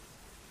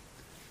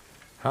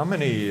How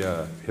many,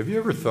 have you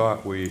ever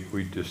thought,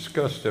 we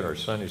discussed in our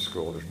Sunday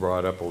school, it was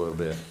brought up a little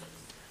bit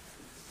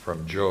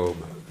from Job,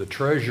 the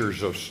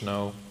treasures of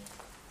snow.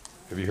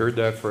 Have you heard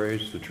that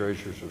phrase, the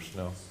treasures of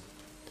snow?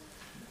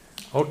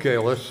 Okay,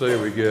 let's say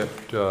we get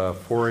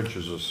 4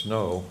 inches of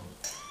snow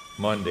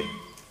Monday.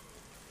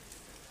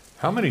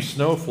 How many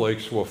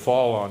snowflakes will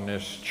fall on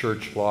this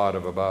church lot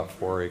of about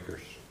 4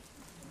 acres?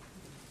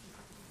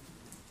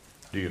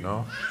 Do you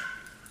know?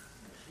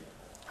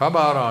 How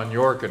about on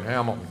York and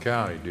Hamilton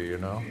County, do you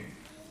know?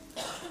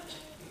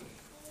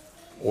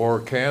 Or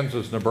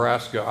Kansas,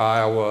 Nebraska,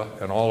 Iowa,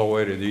 and all the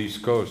way to the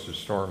East Coast, the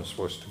storm is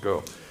supposed to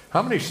go.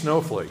 How many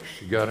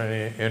snowflakes? You got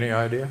any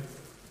idea?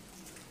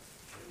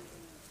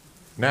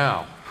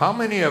 Now, how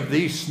many of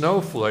these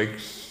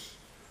snowflakes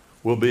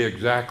will be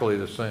exactly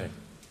the same?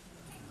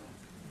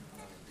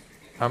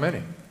 How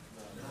many?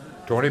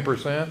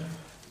 20%?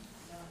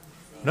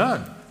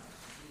 None.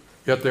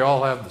 Yet they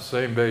all have the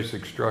same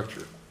basic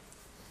structure.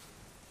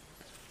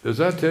 Does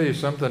that tell you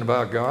something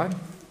about God?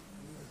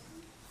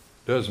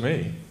 Does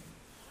me.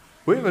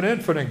 We have an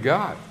infinite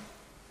God.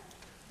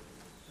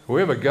 We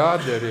have a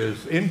God that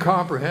is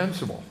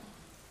incomprehensible,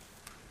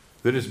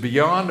 that is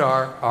beyond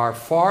our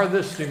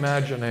farthest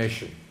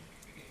imagination.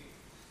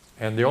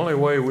 And the only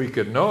way we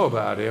could know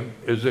about him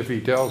is if he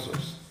tells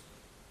us,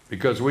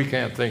 because we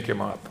can't think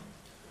him up.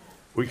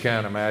 We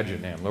can't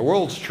imagine him. The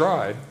world's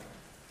tried,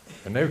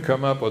 and they've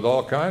come up with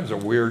all kinds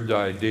of weird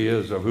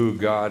ideas of who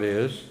God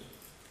is.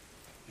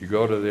 You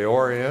go to the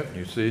Orient and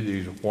you see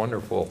these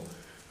wonderful,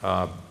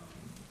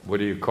 what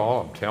do you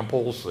call them,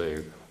 temples,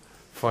 they're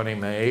funny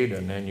made,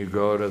 and then you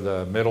go to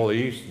the Middle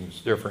East and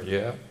it's different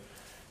yet.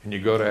 And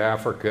you go to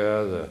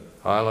Africa,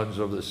 the islands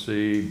of the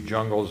sea,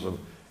 jungles of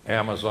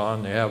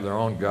Amazon, they have their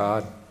own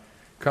God.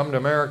 Come to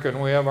America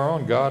and we have our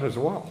own God as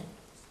well.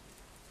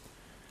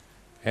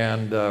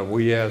 And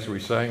we, as we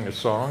sang the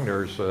song,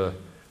 there's the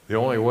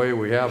only way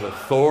we have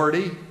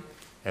authority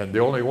and the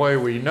only way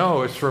we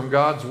know is from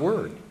God's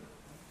Word.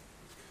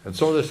 And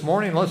so this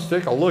morning, let's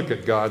take a look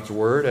at God's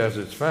Word as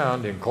it's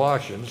found in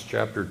Colossians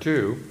chapter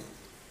 2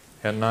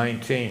 and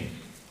 19.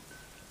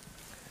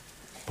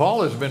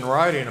 Paul has been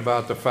writing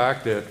about the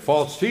fact that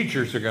false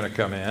teachers are going to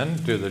come in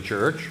to the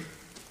church,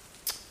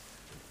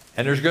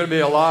 and there's going to be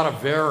a lot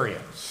of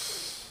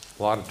variance.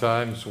 A lot of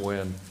times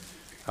when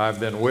I've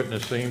been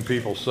witnessing,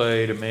 people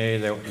say to me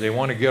they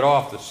want to get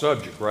off the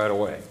subject right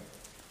away.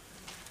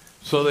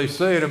 So they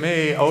say to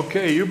me,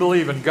 okay, you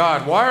believe in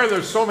God. Why are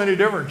there so many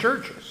different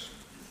churches?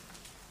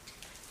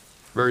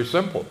 Very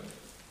simple.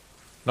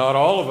 Not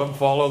all of them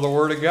follow the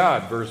Word of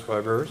God, verse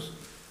by verse,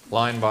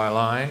 line by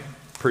line,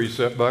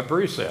 precept by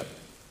precept.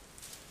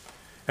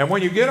 And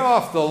when you get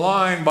off the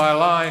line by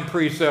line,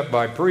 precept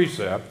by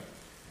precept,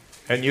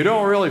 and you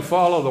don't really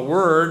follow the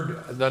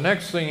Word, the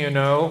next thing you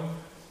know,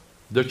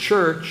 the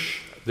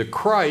church, the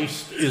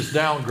Christ, is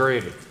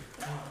downgraded.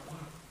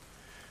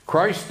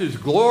 Christ is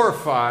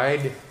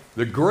glorified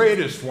the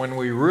greatest when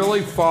we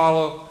really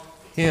follow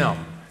Him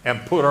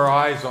and put our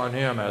eyes on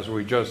Him, as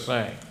we just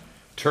sang.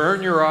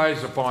 Turn your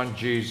eyes upon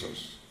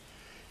Jesus.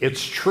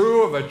 It's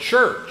true of a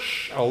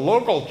church, a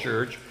local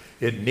church.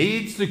 It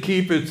needs to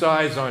keep its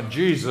eyes on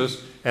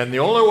Jesus, and the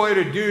only way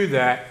to do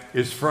that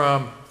is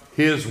from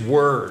His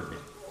Word.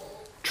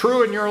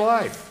 True in your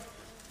life.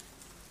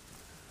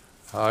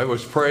 It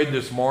was prayed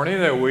this morning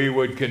that we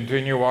would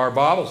continue our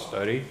Bible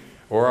study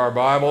or our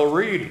Bible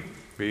reading,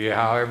 be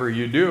however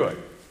you do it.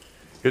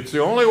 It's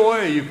the only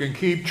way you can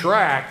keep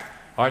track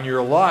on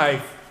your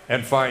life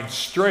and find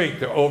strength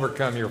to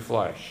overcome your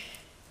flesh.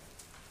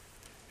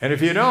 And if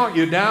you don't,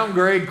 you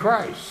downgrade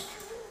Christ.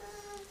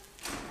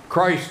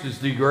 Christ is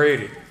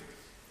degraded.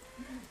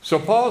 So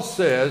Paul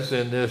says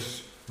in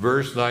this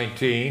verse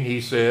 19,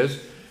 he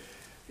says,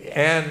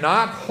 and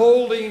not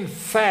holding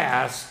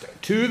fast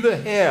to the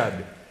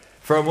head,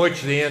 from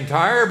which the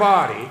entire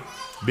body,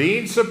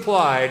 being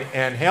supplied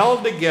and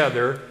held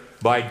together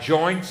by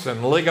joints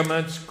and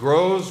ligaments,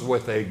 grows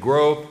with a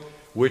growth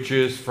which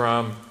is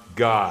from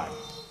God.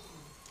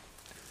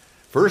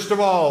 First of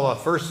all, the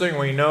first thing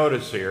we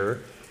notice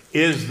here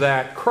is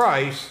that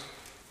Christ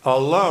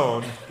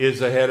alone is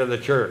the head of the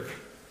church,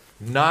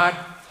 not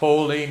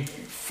holding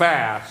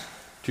fast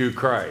to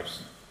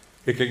Christ.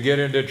 It can get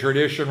into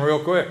tradition real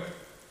quick.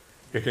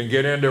 It can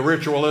get into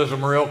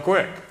ritualism real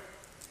quick.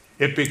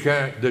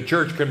 The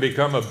church can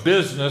become a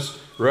business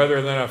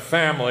rather than a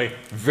family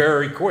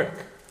very quick.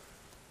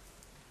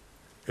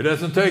 It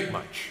doesn't take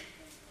much.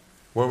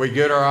 When we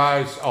get our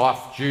eyes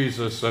off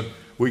Jesus and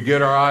we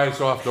get our eyes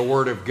off the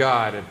Word of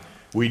God and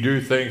we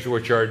do things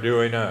which are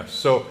doing us.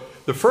 So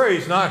the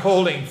phrase not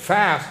holding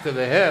fast to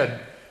the head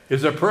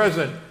is a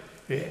present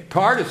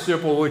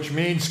participle which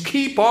means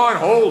keep on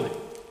holding.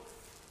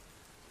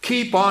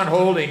 Keep on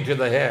holding to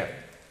the head.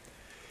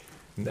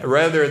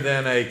 Rather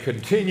than a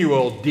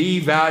continual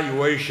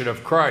devaluation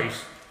of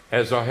Christ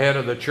as a head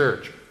of the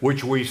church,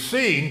 which we've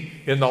seen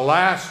in the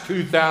last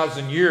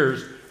 2,000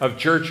 years of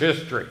church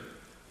history.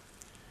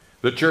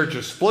 The church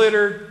is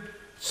splintered,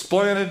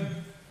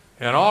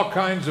 and all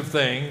kinds of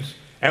things,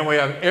 and we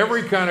have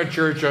every kind of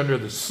church under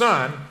the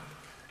sun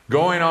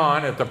going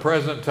on at the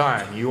present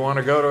time. You want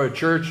to go to a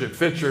church that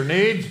fits your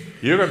needs,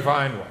 you can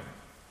find one.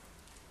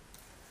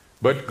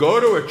 But go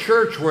to a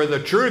church where the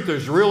truth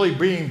is really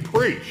being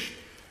preached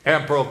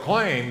and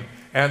proclaimed,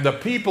 and the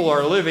people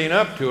are living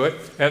up to it,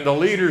 and the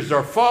leaders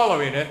are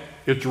following it.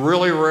 It's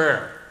really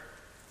rare.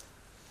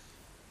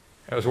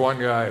 As one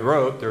guy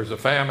wrote, there's a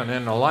famine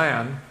in the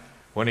land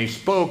when he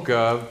spoke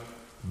of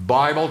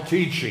Bible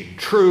teaching,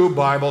 true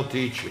Bible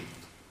teaching.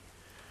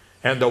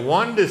 And the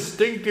one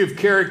distinctive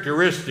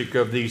characteristic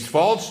of these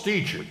false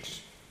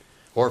teachers,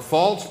 or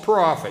false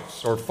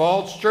prophets, or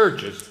false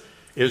churches,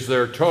 is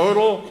their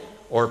total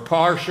or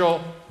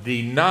partial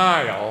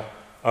denial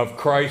of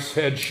Christ's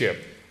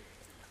headship,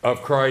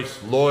 of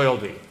Christ's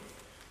loyalty.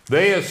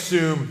 They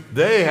assume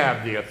they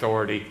have the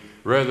authority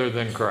rather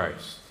than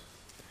Christ.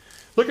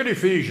 Look at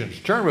Ephesians.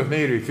 Turn with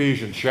me to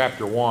Ephesians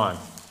chapter 1.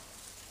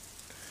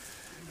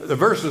 The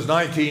verses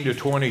 19 to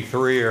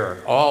 23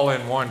 are all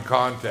in one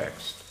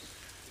context.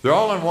 They're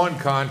all in one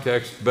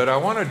context, but I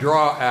want to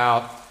draw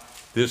out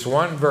this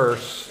one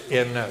verse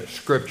in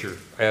Scripture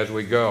as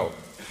we go.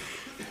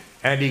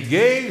 And he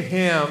gave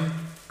him,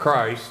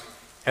 Christ,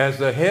 as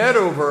the head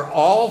over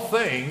all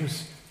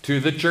things to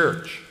the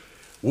church,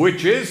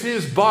 which is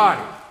his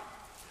body,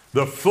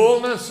 the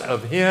fullness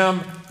of him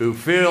who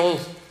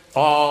fills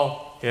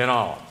all in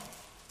all.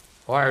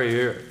 Why are you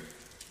here?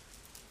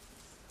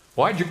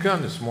 Why'd you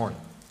come this morning?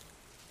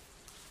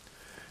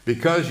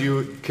 Because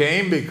you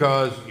came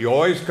because you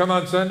always come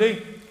on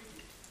Sunday?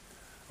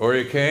 Or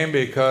you came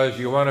because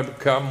you want to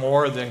come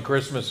more than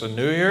Christmas and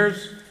New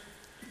Year's?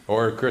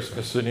 Or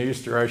Christmas and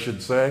Easter, I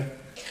should say.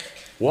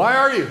 Why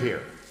are you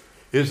here?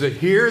 Is it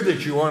here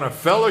that you want to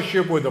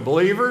fellowship with the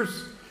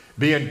believers,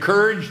 be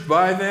encouraged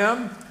by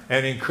them,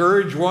 and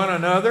encourage one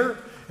another?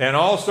 And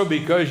also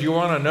because you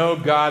want to know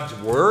God's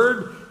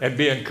Word and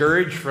be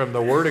encouraged from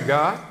the Word of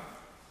God?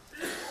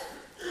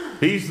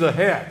 He's the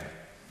head.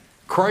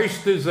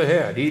 Christ is the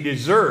head. He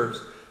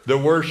deserves the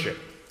worship.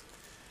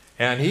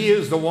 And he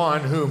is the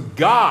one whom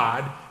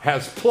God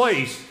has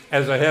placed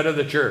as the head of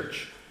the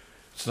church.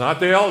 It's not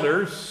the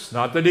elders, it's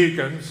not the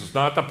deacons, it's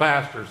not the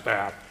pastor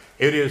staff.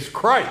 It is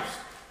Christ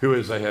who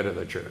is the head of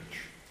the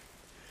church.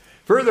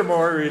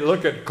 Furthermore, we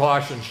look at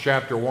Colossians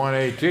chapter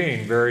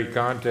 1:18, very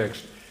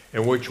context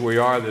in which we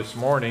are this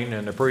morning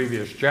in the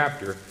previous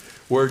chapter,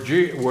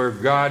 where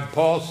God,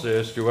 Paul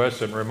says to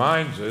us and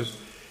reminds us,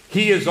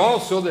 he is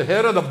also the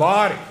head of the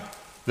body,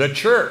 the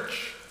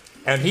church,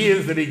 and he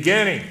is the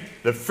beginning,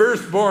 the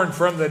firstborn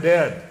from the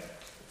dead,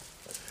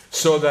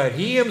 so that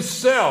he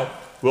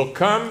himself will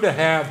come to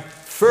have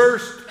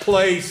first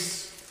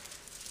place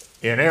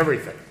in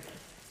everything.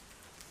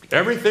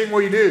 Everything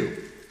we do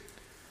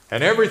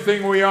and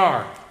everything we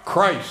are,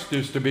 Christ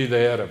is to be the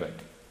head of it.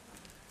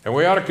 And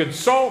we ought to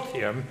consult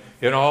him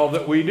in all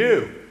that we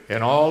do,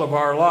 in all of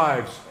our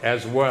lives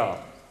as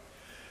well.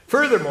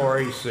 Furthermore,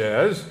 he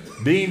says,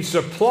 being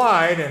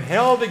supplied and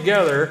held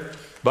together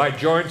by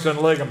joints and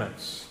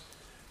ligaments.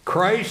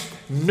 Christ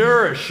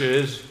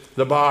nourishes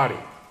the body.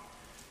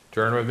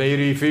 Turn with me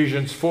to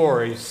Ephesians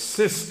 4, a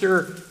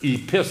sister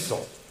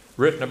epistle,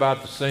 written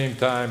about the same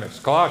time as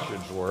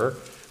Colossians were.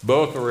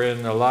 Both were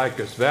in the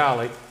Lycus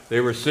Valley.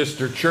 They were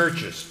sister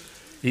churches.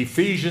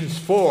 Ephesians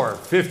 4,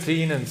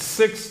 15 and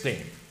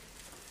 16.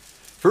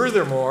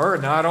 Furthermore,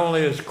 not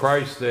only is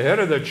Christ the head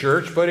of the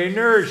church, but he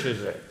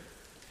nourishes it.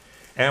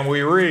 And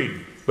we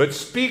read, but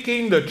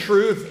speaking the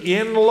truth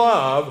in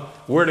love,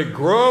 we're to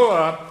grow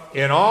up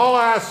in all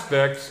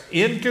aspects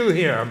into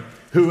him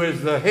who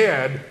is the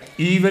head,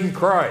 even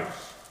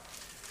Christ,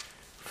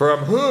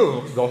 from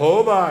whom the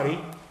whole body,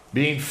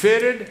 being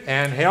fitted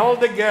and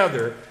held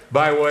together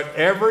by what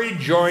every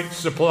joint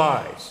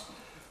supplies,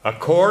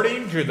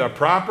 according to the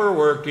proper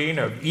working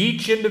of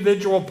each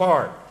individual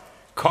part,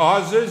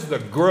 causes the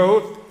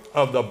growth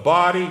of the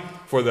body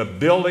for the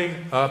building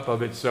up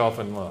of itself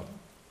in love.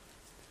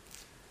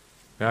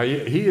 Now,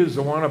 he is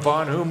the one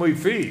upon whom we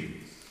feed.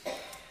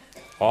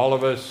 All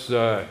of us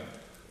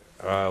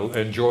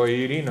enjoy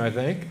eating, I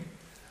think,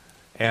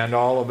 and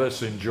all of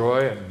us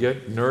enjoy and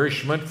get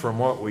nourishment from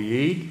what we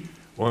eat.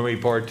 When we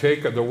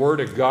partake of the Word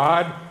of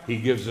God, he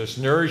gives us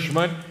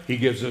nourishment, he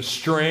gives us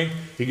strength,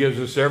 he gives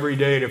us every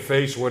day to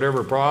face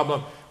whatever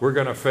problem we're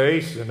going to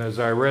face. And as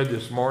I read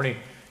this morning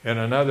in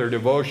another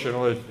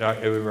devotional, it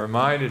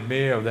reminded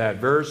me of that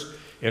verse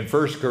in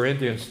 1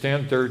 Corinthians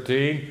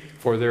 10:13,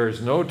 for there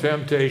is no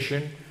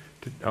temptation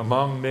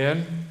among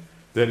men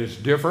that is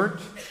different.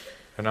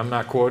 And I'm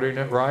not quoting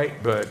it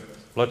right, but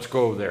let's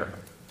go there.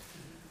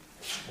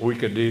 We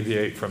can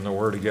deviate from the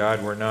Word of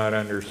God. We're not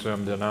under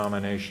some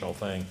denominational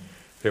thing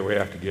that we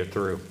have to get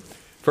through.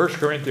 1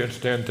 Corinthians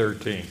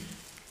 10:13,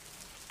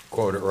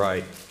 quote it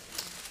right,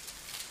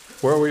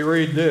 where we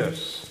read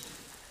this,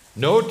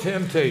 no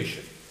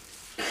temptation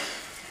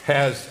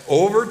has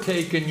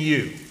overtaken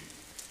you,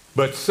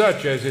 but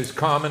such as is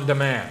common to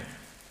man.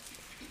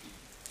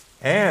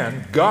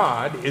 And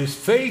God is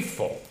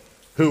faithful,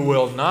 who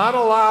will not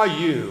allow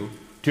you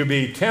to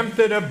be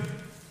tempted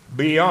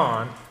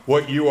beyond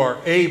what you are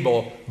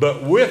able,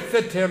 but with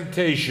the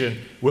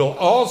temptation will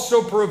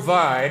also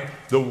provide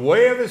the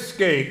way of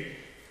escape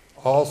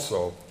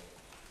also,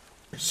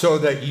 so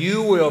that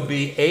you will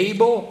be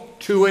able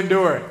to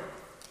endure it.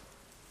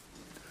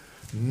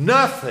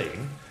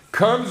 Nothing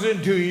comes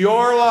into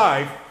your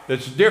life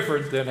that's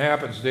different than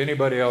happens to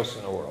anybody else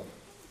in the world.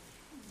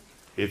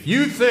 If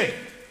you think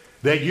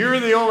that you're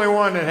the only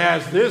one that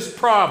has this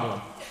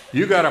problem,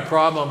 you got a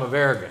problem of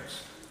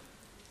arrogance.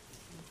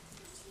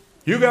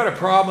 You got a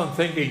problem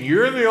thinking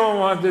you're the only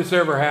one this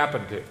ever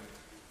happened to.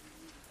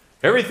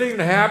 Everything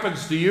that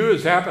happens to you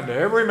has happened to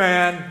every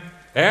man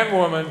and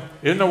woman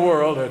in the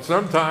world at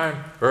some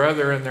time or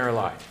other in their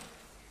life.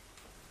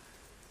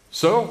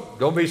 So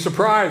don't be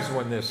surprised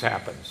when this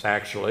happens,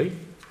 actually.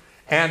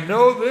 And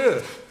know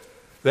this,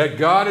 that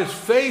God is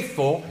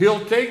faithful.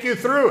 He'll take you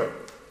through it.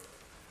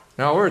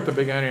 Now, we're at the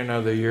beginning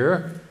of the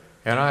year,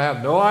 and I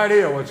have no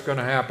idea what's going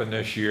to happen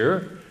this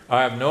year.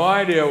 I have no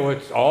idea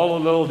what's all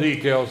the little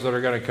details that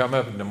are going to come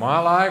up into my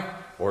life,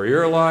 or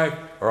your life,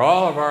 or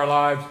all of our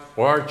lives,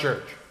 or our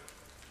church.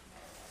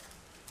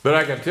 But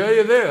I can tell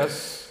you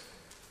this,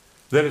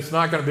 that it's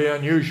not going to be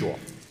unusual.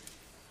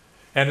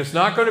 And it's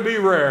not going to be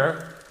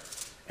rare,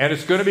 and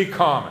it's going to be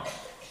common.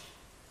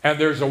 And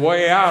there's a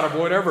way out of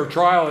whatever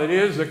trial it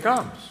is that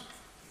comes.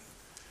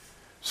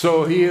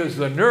 So he is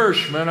the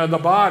nourishment of the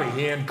body.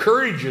 He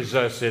encourages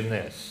us in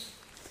this.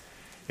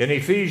 In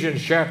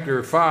Ephesians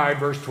chapter 5,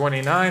 verse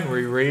 29,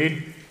 we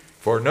read,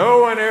 "For no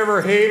one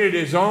ever hated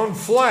his own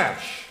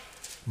flesh,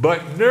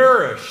 but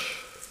nourished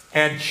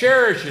and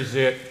cherishes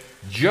it,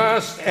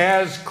 just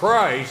as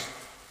Christ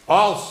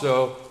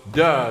also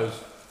does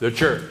the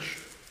church."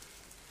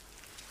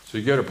 So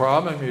you get a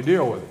problem, you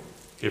deal with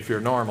it, if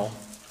you're normal.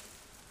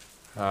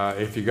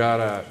 If you got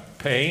a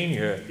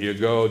pain, you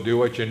go do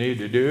what you need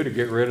to do to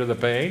get rid of the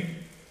pain.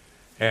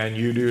 And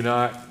you do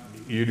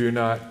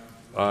not,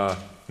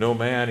 no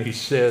man, he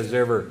says,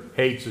 ever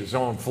hates his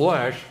own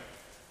flesh.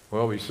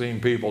 Well, we've seen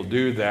people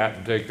do that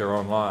and take their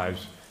own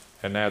lives.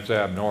 And that's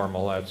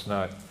abnormal.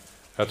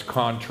 That's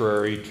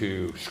contrary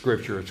to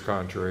Scripture. It's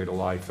contrary to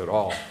life at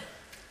all.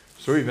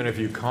 So even if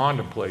you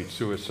contemplate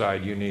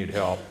suicide, you need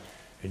help.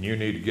 And you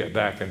need to get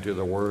back into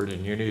the Word,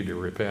 and you need to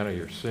repent of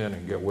your sin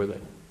and get with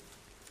it.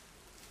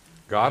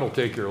 God will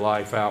take your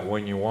life out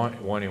when He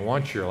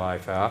wants your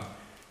life out,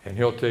 and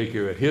He'll take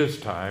you at His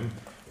time,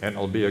 and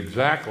it'll be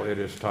exactly at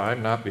His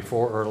time, not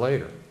before or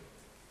later.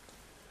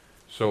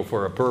 So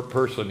for a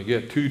person to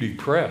get too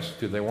depressed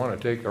because they want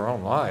to take their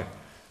own life,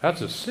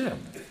 that's a sin.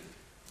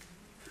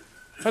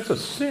 That's a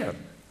sin.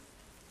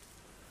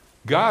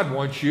 God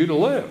wants you to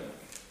live.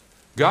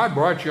 God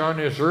brought you on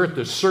this earth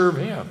to serve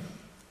Him.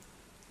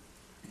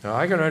 Now,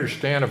 I can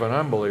understand if an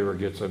unbeliever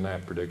gets in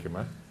that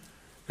predicament,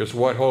 because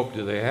what hope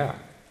do they have?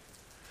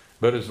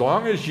 But as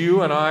long as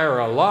you and I are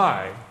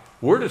alive,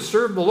 we're to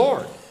serve the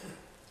Lord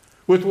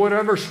with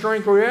whatever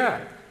strength we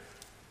have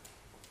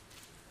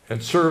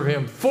and serve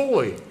Him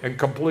fully and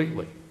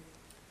completely.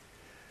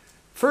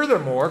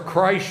 Furthermore,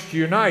 Christ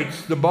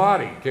unites the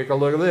body. Take a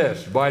look at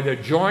this. By the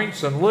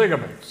joints and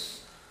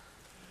ligaments.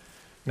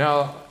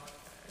 Now,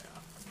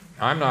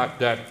 I'm not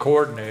that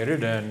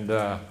coordinated, and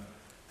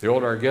the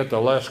older I get,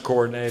 the less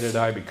coordinated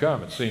I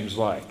become, it seems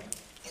like.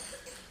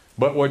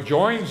 But what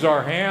joins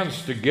our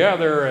hands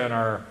together and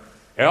our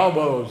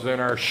elbows and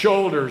our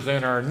shoulders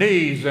and our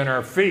knees and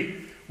our feet,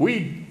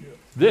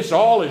 this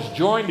all is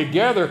joined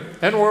together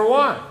and we're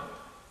one.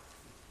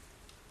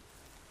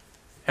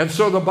 And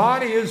so the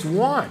body is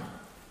one.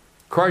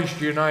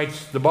 Christ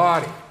unites the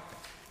body.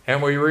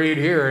 And we read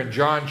here in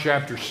John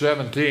chapter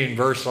 17,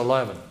 verse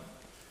 11.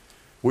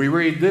 We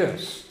read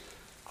this.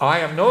 I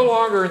am no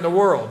longer in the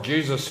world,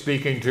 Jesus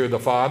speaking to the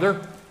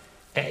Father,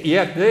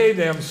 yet they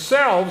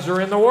themselves are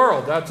in the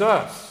world. That's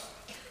us.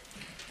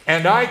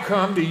 And I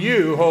come to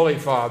you, Holy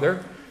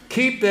Father,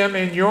 keep them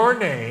in your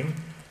name,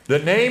 the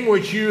name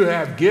which you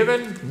have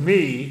given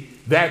me,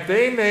 that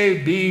they may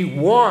be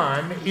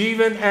one,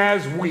 even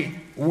as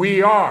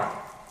we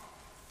are.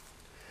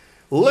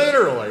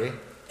 Literally,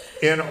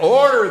 in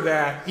order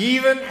that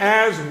even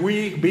as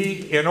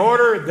in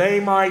order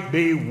they might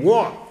be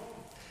one,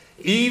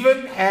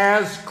 even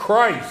as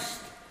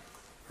Christ,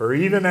 or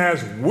even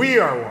as we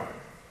are one.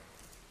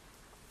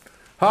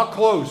 How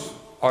close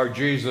are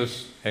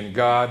Jesus and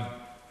God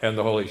and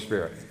the Holy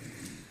Spirit?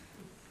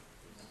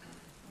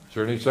 Is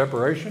there any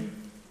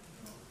separation?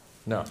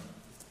 No.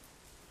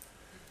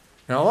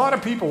 Now, a lot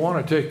of people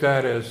want to take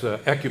that as an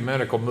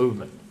ecumenical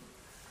movement,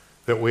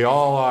 that we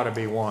all ought to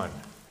be one.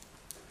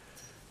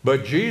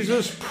 But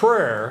Jesus'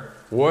 prayer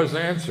was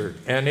answered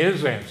and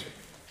is answered.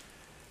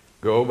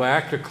 Go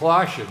back to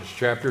Colossians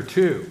chapter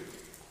 2,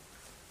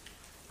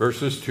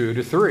 verses 2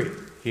 to 3.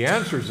 He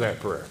answers that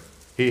prayer.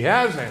 He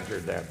has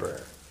answered that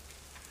prayer.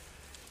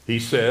 He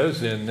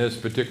says in this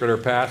particular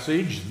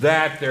passage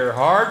that their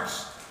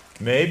hearts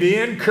may be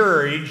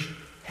encouraged,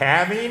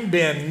 having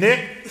been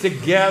knit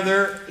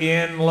together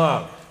in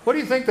love. What do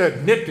you think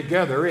that knit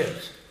together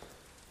is?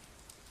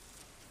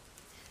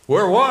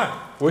 We're one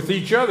with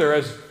each other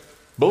as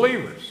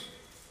believers.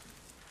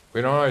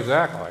 We don't always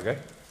act like it.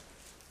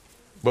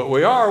 but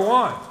we are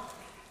one.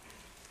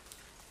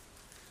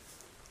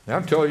 Now,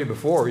 I've told you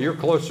before, you're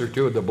closer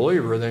to the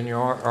believer than you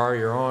are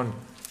your own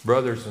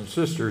brothers and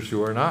sisters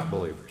who are not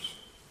believers.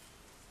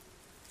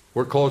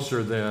 We're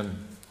closer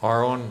than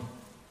our own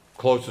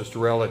closest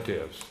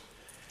relatives.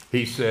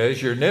 He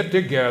says, you're knit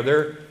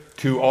together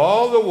to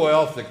all the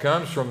wealth that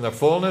comes from the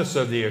fullness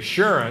of the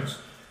assurance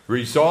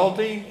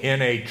resulting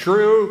in a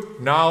true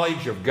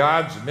knowledge of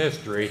God's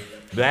mystery,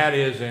 that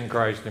is in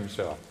Christ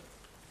himself.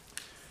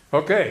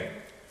 Okay,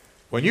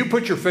 when you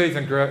put your faith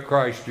in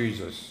Christ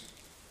Jesus,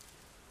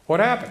 what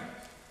happened?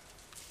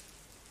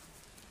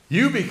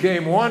 You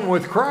became one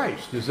with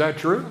Christ. Is that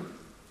true?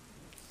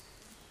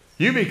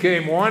 You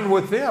became one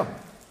with him.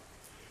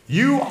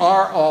 You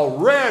are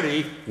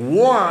already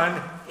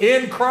one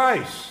in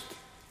Christ.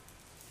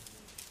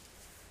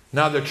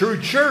 Now, the true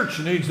church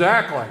needs to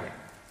act like it.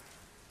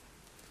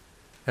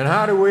 And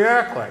how do we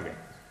act like it?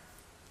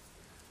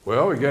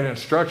 Well, we get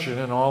instruction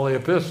in all the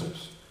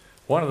epistles.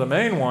 One of the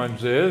main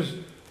ones is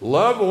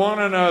love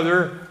one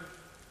another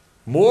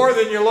more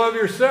than you love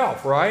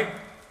yourself, right?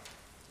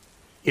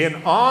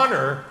 In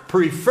honor,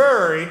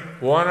 preferring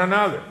one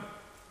another.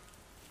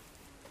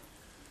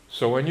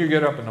 So when you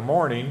get up in the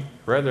morning,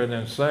 rather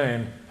than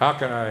saying, how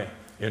can I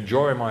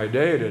enjoy my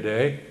day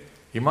today,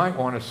 you might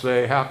want to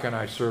say, how can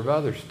I serve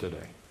others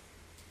today?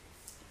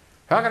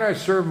 How can I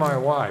serve my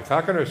wife?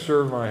 How can I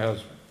serve my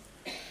husband?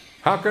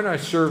 How can I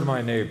serve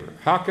my neighbor?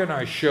 How can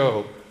I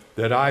show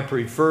that I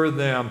prefer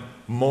them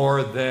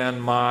more than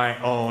my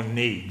own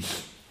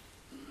needs?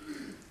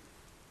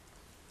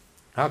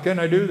 How can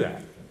I do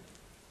that?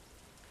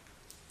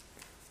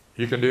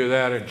 You can do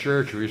that in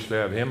church. We used to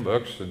have hymn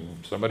books,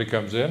 and somebody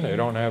comes in, they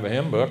don't have a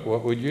hymn book.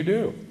 What would you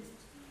do?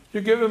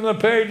 You give them the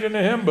page in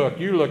the hymn book.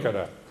 You look it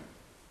up.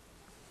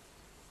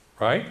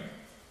 Right?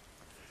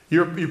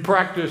 You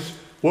practice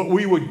what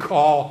we would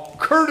call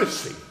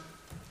courtesy.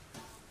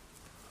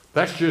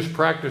 That's just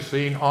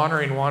practicing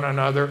honoring one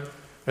another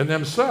and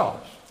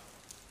themselves.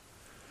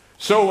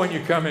 So when you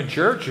come in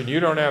church and you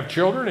don't have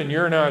children and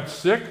you're not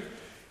sick,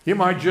 you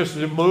might just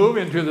move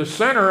into the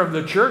center of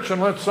the church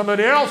and let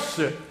somebody else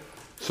sit,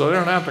 so they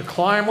don't have to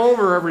climb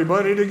over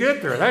everybody to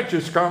get there. That's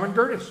just common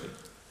courtesy.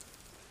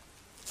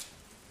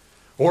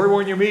 Or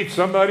when you meet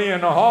somebody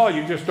in the hall,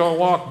 you just don't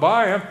walk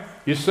by them.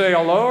 You say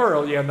hello,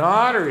 or you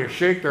nod, or you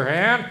shake their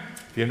hand.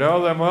 If you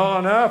know them well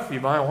enough,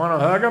 you might want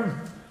to hug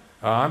them.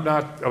 I'm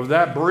not of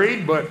that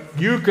breed, but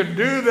you can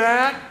do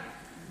that.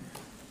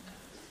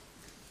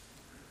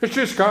 It's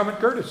just common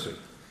courtesy.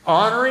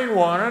 Honoring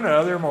one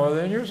another more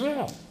than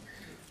yourself.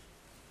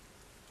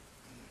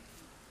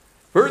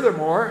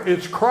 Furthermore,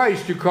 it's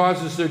Christ who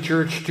causes the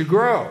church to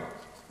grow.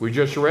 We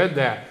just read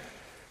that.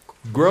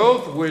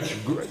 Growth which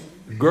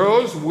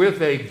grows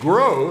with a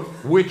growth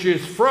which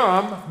is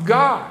from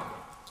God.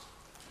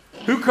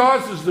 Who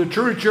causes the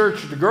true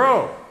church to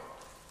grow?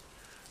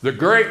 The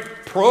great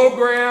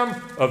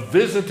program of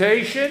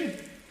visitation?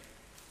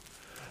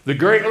 The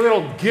great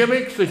little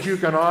gimmicks that you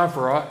can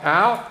offer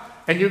out?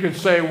 And you can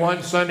say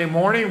one Sunday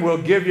morning,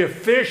 we'll give you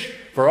fish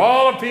for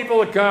all the people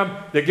that come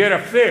to get a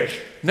fish.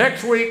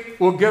 Next week,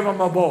 we'll give them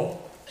a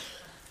bowl.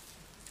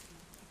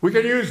 We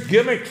can use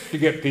gimmicks to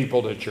get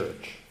people to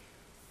church.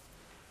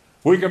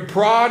 We can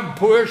prod, and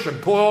push,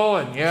 and pull,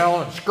 and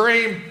yell, and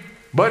scream,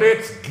 but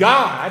it's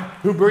God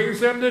who brings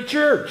them to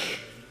church.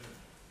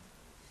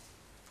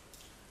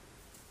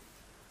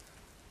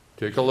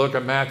 Take a look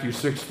at Matthew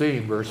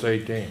 16, verse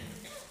 18.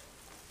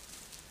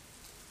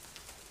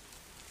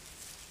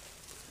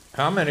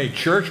 How many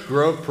church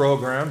growth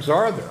programs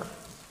are there?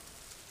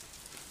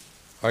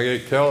 I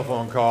get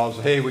telephone calls,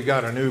 hey, we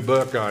got a new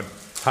book on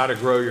how to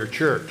grow your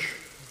church.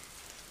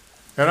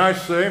 And I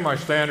say, my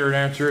standard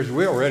answer is,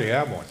 we already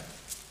have one.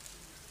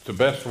 It's the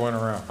best one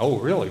around. Oh,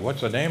 really?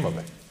 What's the name of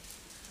it?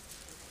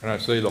 And I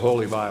say, the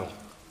Holy Bible.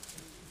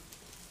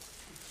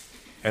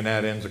 And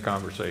that ends the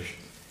conversation.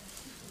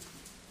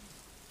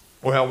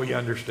 Well, we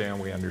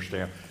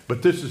understand.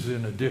 But this is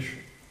in addition.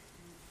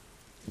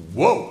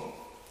 Whoa!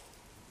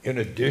 In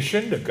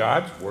addition to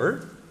God's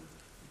Word?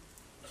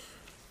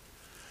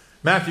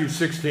 Matthew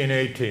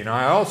 16:18.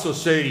 I also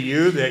say to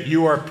you that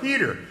you are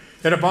Peter,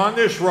 and upon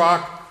this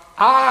rock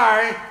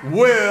I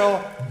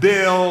will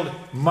build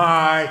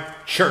my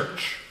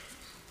church.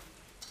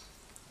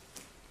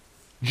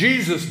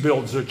 Jesus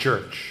builds a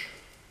church.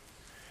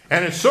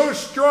 And it's so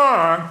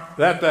strong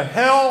that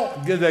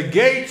the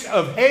gates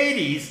of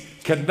Hades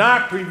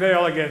cannot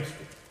prevail against it.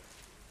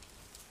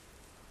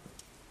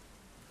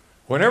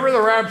 Whenever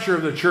the rapture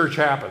of the church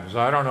happens,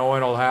 I don't know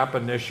when it'll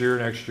happen, this year,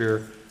 next year,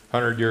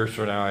 100 years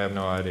from now, I have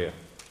no idea.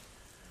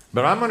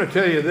 But I'm going to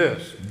tell you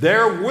this.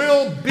 There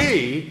will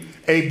be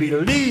a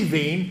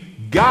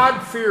believing,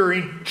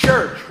 God-fearing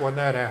church when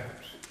that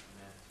happens.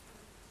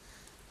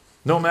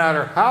 No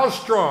matter how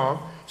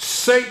strong,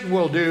 Satan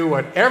will do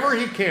whatever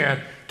he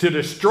can to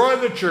destroy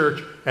the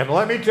church. And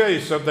let me tell you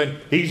something,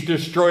 he's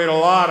destroyed a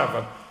lot of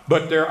them.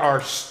 But there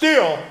are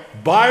still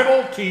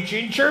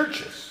Bible-teaching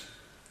churches.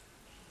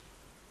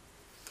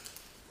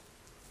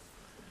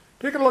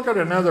 Take a look at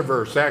another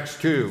verse, Acts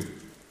 2,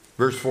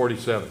 verse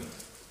 47.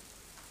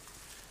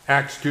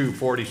 Acts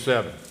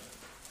 2:47.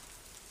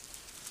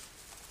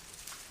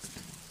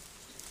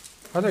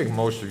 I think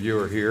most of you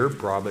are here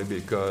probably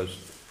because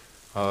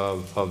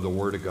of the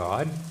Word of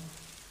God.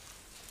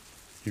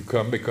 You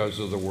come because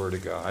of the Word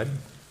of God.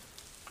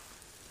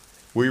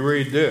 We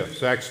read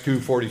this, Acts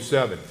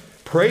 2:47.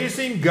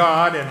 Praising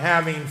God and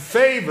having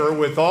favor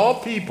with all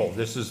people.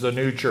 This is the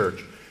new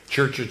church.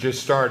 Church has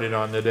just started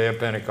on the day of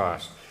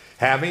Pentecost.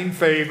 Having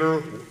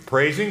favor,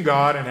 praising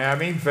God and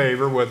having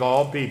favor with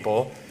all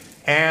people.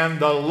 And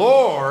the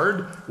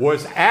Lord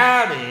was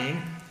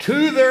adding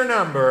to their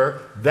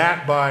number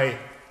that by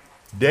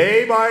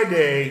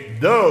day,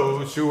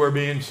 those who were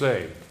being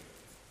saved.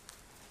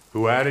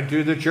 Who added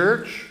to the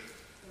church?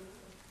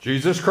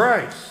 Jesus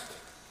Christ.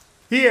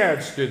 He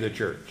adds to the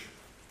church.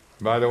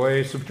 By the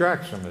way, he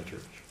subtracts from the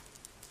church.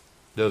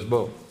 Does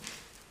both.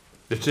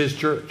 It's his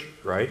church,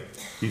 right?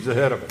 He's the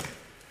head of it.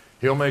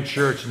 He'll make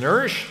sure it's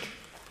nourished.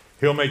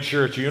 He'll make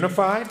sure it's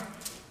unified.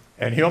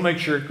 And he'll make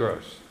sure it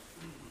grows.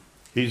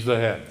 He's the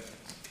head.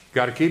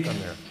 Got to keep him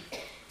there.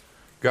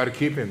 Got to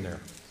keep him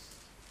there.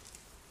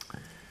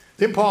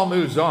 Then Paul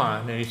moves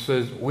on and he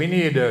says, we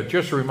need to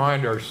just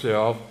remind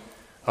ourselves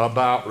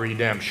about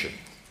redemption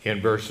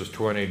in verses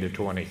 20 to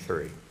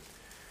 23.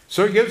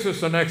 So he gives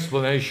us an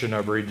explanation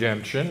of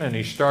redemption, and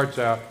he starts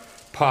out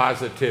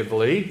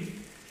positively,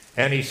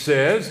 and he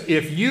says,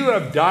 if you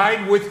have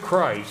died with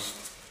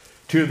Christ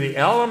to the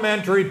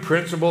elementary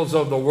principles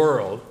of the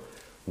world,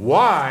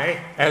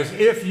 why, as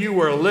if you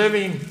were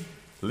living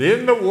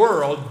in the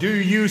world, do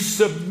you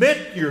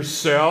submit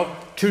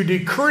yourself to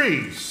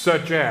decrees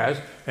such as,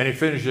 and he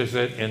finishes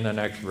it in the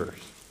next verse.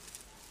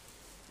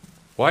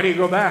 Why do you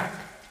go back?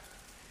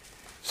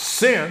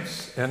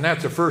 Since, and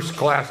that's a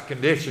first-class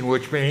condition,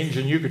 which means,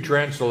 and you could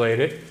translate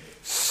it,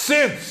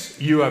 since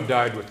you have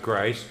died with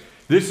Christ,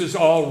 this is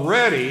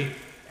already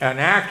an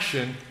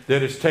action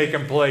that has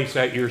taken place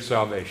at your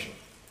salvation.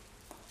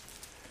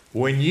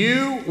 When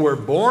you were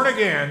born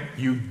again,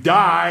 you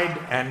died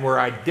and were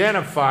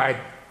identified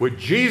with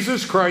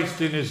Jesus Christ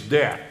in his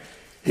death.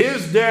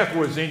 His death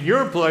was in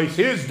your place.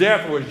 His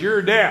death was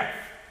your death.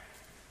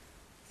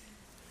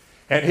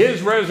 And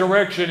his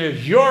resurrection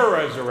is your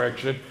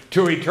resurrection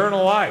to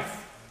eternal life.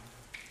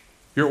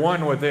 You're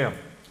one with him.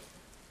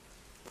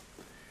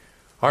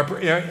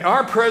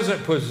 Our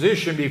present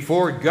position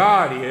before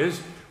God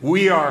is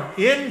we are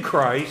in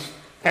Christ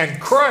and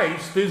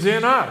Christ is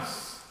in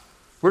us.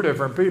 We're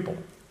different people.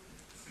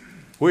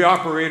 We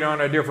operate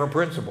on a different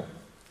principle.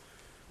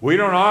 We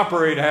don't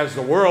operate as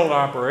the world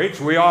operates.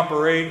 We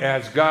operate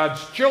as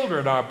God's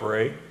children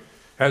operate,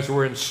 as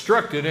we're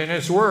instructed in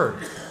his word.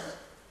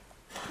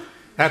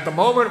 At the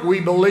moment we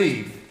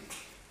believe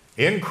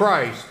in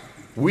Christ,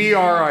 we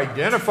are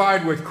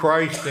identified with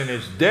Christ in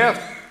his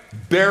death,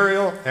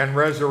 burial, and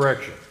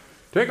resurrection.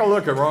 Take a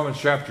look at Romans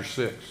chapter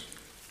 6.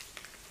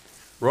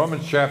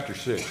 Romans chapter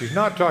 6. He's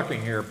not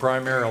talking here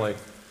primarily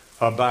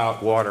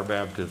about water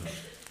baptism.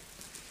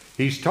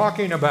 He's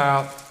talking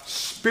about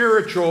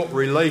spiritual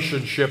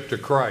relationship to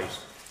Christ,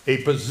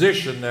 a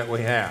position that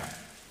we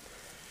have.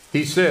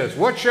 He says,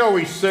 what shall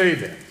we say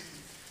then?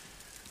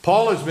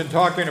 Paul has been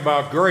talking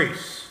about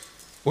grace.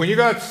 When you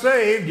got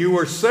saved, you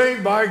were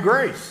saved by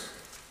grace.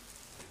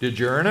 Did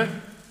you earn it?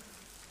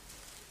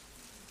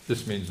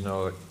 This means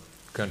no at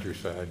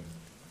Countryside.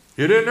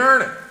 You didn't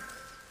earn it.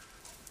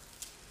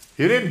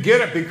 You didn't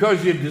get it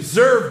because you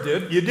deserved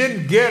it. You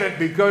didn't get it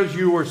because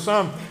you were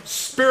some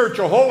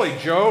spiritual holy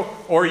Joe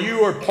or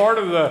you were part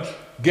of the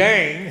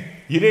gang.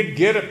 You didn't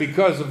get it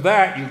because of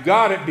that. You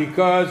got it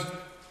because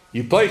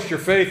you placed your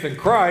faith in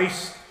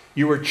Christ.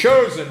 You were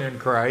chosen in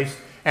Christ.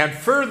 And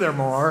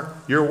furthermore,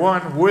 you're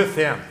one with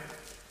him.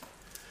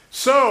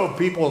 So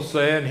people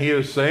say, and he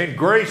is saying,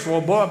 grace will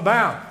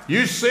abound.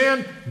 You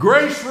sin,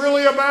 grace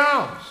really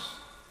abounds.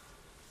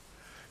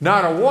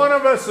 Not a one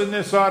of us in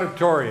this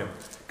auditorium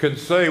can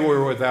say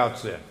we're without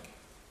sin.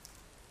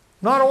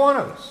 Not a one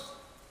of us.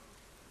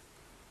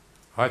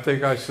 I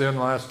think I sinned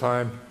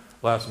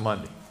last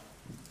Monday.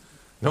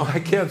 No, I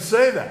can't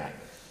say that.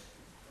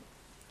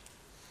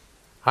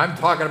 I'm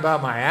talking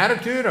about my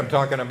attitude. I'm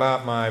talking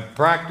about my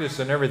practice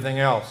and everything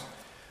else.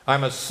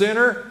 I'm a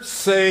sinner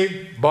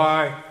saved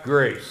by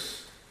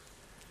grace.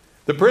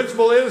 The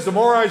principle is the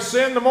more I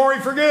sin, the more he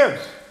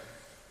forgives.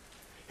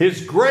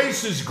 His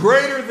grace is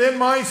greater than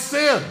my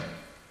sin.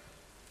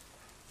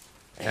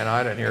 And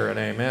I didn't hear an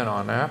amen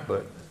on that,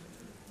 but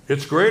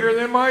it's greater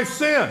than my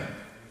sin.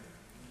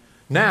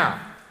 Now,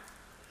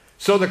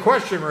 so the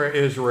question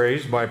is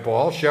raised by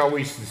Paul, shall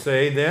we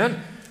say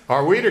then,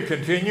 are we to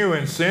continue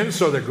in sin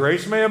so that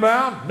grace may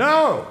abound?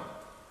 No,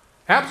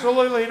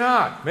 absolutely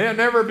not. May it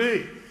never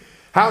be.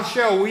 How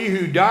shall we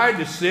who died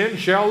to sin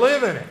shall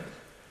live in it?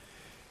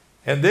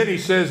 And then he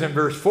says in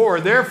verse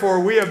 4,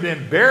 therefore we have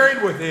been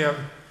buried with him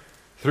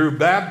through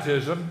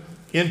baptism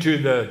into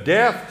the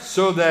death,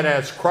 so that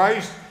as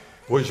Christ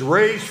was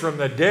raised from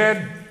the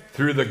dead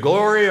through the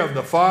glory of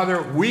the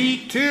Father,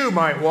 we too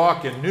might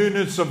walk in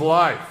newness of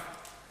life.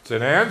 It's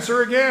an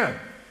answer again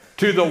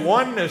to the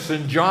oneness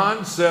in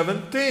John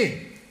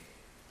 17.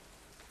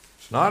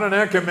 It's not an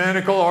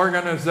ecumenical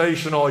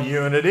organizational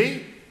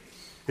unity.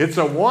 It's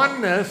a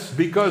oneness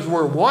because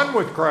we're one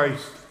with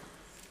Christ.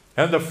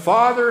 And the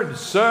Father and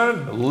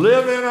Son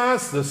live in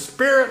us, the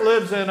Spirit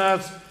lives in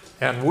us,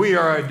 and we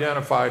are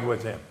identified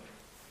with Him.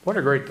 What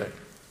a great thing.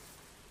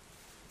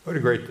 What a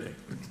great thing.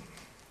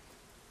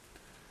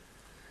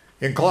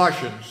 In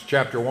Colossians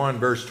chapter 1,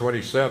 verse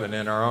 27,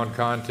 in our own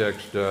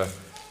context,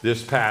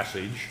 this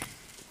passage,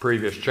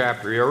 previous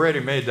chapter, he already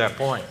made that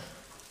point.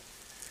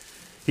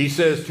 He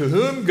says, to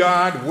whom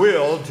God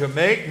willed to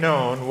make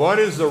known what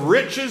is the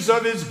riches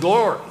of His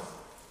glory,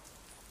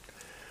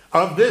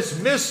 of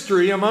this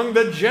mystery among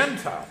the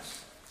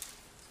Gentiles.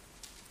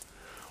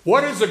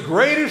 What is the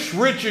greatest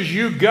riches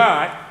you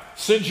got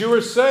since you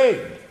were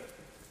saved?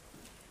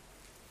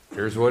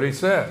 Here's what he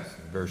says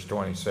in verse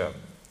 27.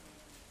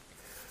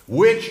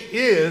 Which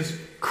is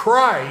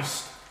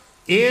Christ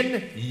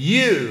in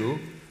you,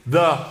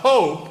 the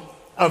hope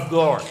of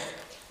glory.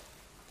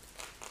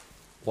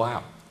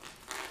 Wow.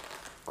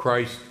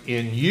 Christ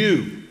in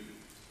you,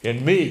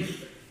 in me.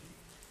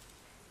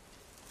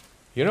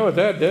 You know what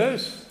that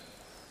does?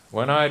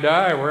 When I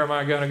die, where am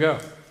I going to go?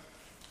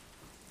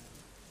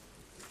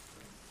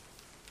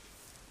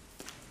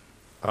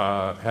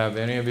 Have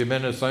any of you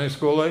been to Sunday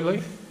school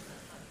lately?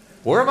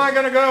 Where am I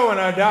going to go when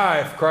I die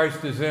if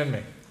Christ is in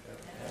me?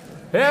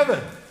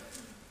 Heaven.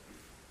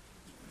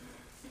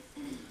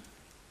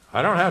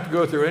 I don't have to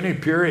go through any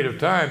period of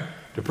time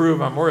to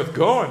prove I'm worth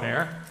going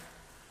there.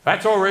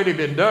 That's already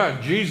been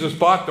done. Jesus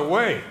bought the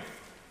way.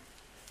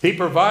 He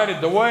provided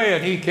the way,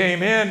 and He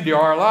came into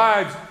our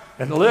lives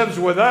and lives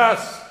with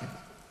us.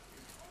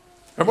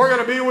 And we're going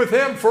to be with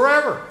Him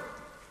forever.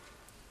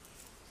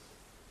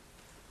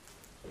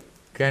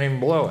 Can't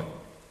even blow it.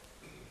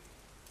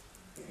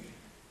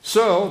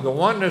 So, the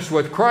oneness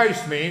with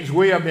Christ means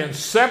we have been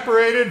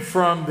separated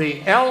from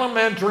the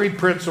elementary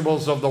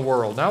principles of the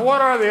world. Now, what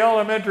are the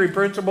elementary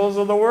principles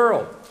of the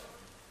world?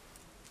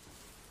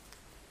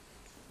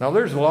 Now,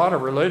 there's a lot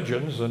of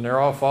religions, and they're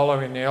all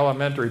following the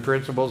elementary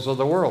principles of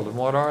the world. And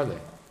what are they?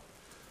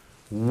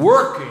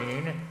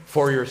 Working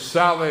for your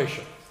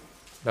salvation.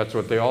 That's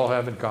what they all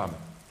have in common.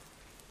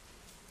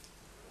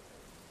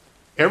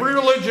 Every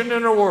religion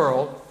in the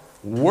world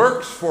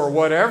works for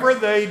whatever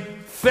they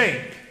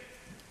think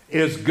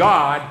is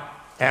God,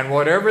 and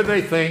whatever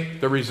they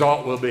think the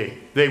result will be.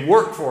 They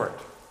work for it.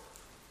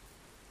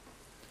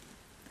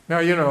 Now,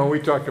 you know, we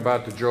talked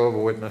about the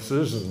Jehovah's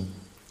Witnesses, and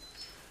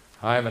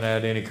I haven't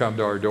had any come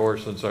to our door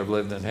since I've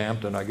lived in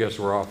Hampton. I guess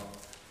we're off.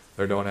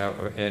 They don't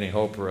have any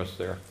hope for us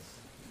there.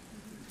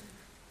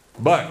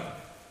 But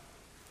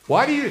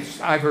why do you,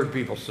 I've heard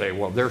people say,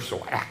 well, they're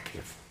so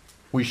active.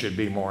 We should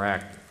be more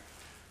active.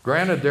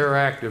 Granted, they're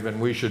active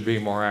and we should be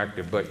more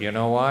active, but you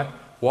know what?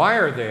 Why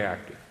are they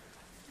active?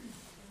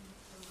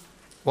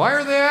 Why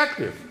are they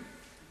active?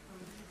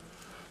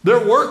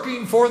 They're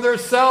working for their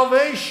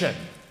salvation.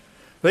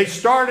 They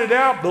started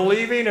out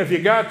believing if you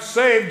got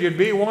saved, you'd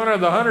be one of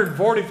the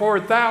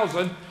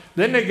 144,000.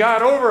 Then they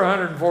got over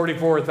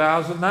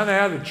 144,000. Then they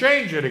had to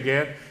change it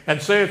again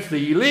and say it's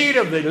the elite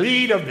of the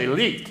elite of the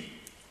elite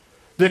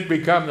that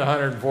become the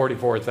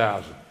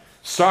 144,000.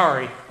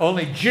 Sorry,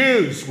 only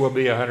Jews will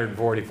be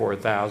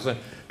 144,000.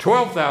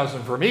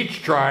 12,000 from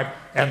each tribe,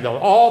 and they'll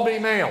all be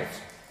males.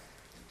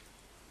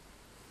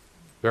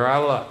 They're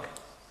out of luck.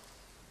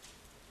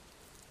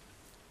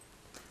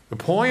 The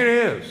point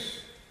is,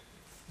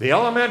 the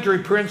elementary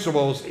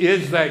principles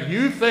is that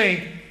you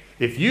think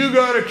if you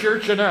go to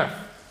church enough,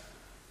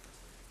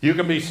 you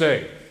can be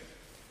saved.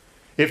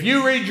 If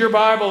you read your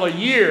Bible a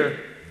year,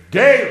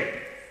 daily,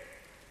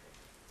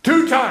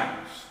 2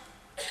 times,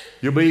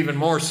 you'll be even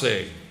more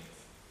saved.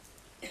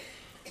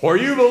 Or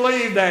you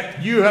believe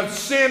that you have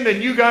sinned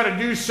and you got to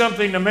do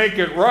something to make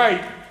it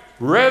right,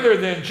 rather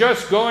than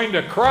just going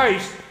to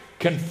Christ,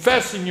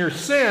 confessing your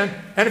sin,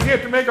 and if you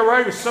have to make it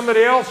right with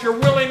somebody else, you're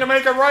willing to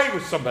make it right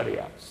with somebody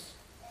else.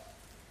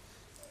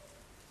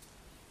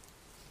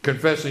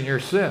 Confessing your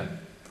sin.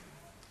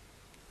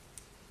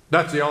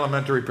 That's the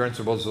elementary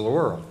principles of the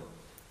world.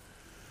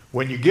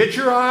 When you get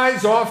your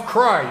eyes off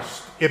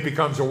Christ, it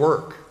becomes a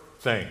work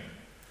thing.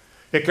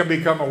 It can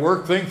become a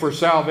work thing for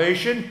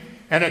salvation,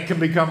 and it can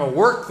become a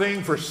work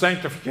thing for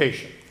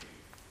sanctification.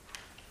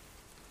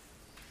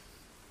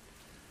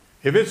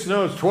 If it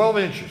snows 12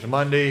 inches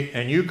Monday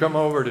and you come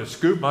over to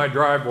scoop my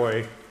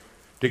driveway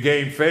to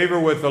gain favor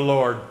with the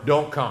Lord,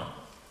 don't come.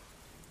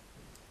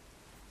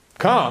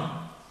 Come.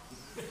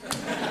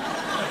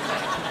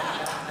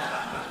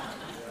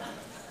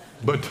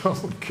 But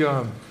don't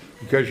come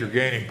because you're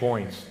gaining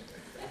points.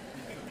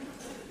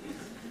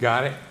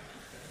 Got it?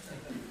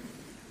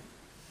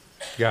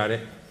 Got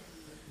it?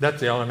 That's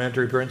the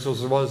elementary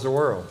principles of the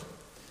world.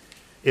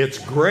 It's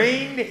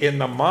grained in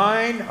the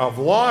mind of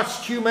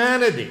lost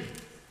humanity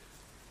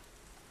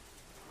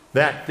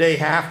that they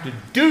have to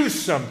do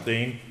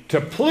something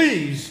to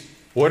please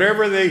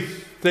whatever they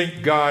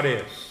think God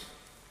is.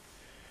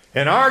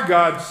 And our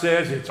God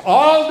says, it's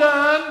all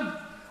done.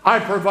 I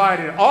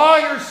provided all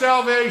your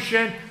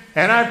salvation,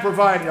 and I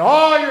provided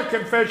all your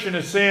confession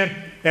of sin,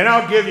 and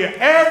I'll give you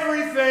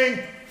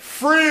everything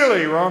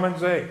freely,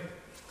 Romans 8.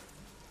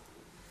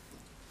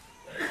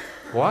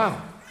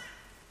 Wow.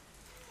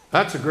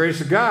 That's the grace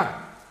of God.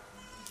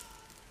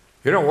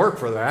 You don't work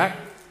for that.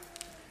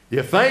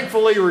 You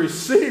thankfully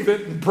receive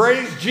it and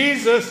praise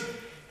Jesus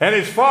and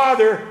His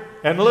Father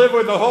and live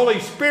with the Holy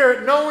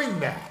Spirit knowing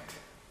that.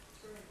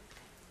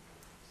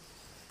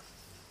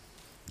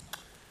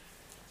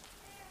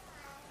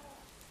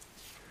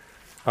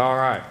 All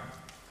right.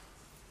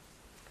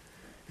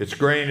 It's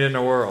grained in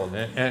the world.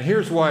 And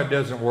here's why it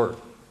doesn't work.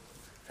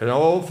 An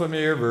old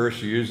familiar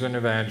verse used in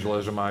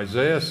evangelism,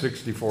 Isaiah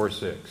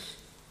 64:6.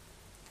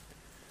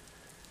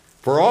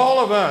 For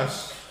all of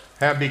us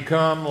have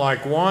become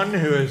like one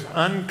who is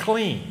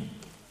unclean,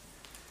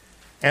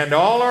 and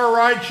all our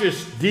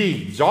righteous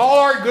deeds, all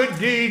our good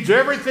deeds,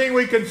 everything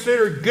we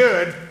consider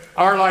good,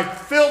 are like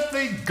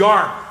filthy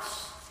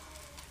garments.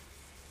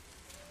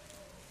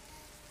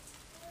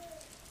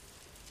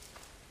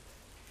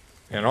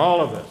 And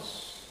all of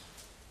us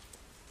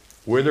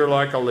wither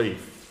like a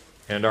leaf,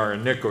 and our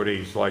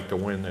iniquities like the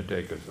wind that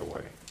take us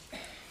away.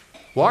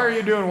 Why are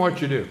you doing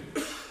what you do?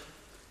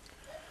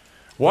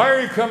 Why are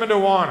you coming to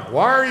Awana?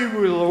 Why are you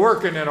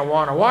working in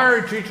Awana? Why are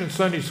you teaching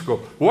Sunday school?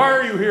 Why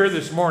are you here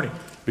this morning?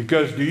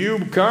 Because do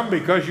you come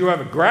because you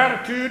have a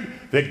gratitude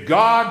that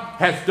God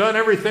has done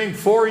everything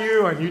for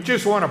you and you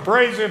just want to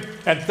praise Him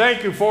and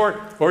thank you for it?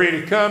 Or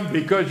you come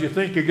because you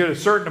think you get a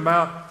certain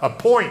amount of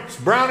points,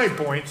 brownie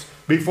points,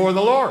 before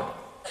the Lord?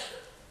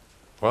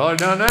 Well, I've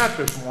done that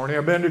this morning.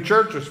 I've been to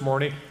church this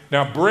morning.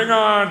 Now bring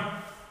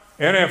on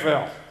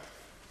NFL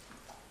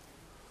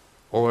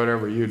or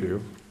whatever you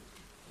do.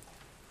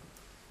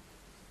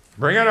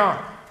 Bring it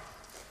on.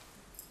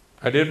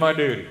 I did my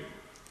duty.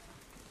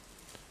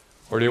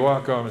 Or do you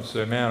walk home and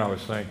say, man, I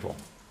was thankful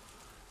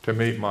to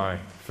meet my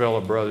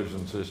fellow brothers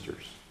and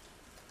sisters.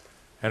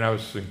 And I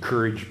was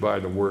encouraged by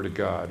the Word of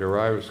God, or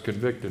I was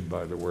convicted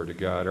by the Word of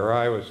God, or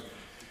I was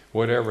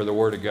whatever the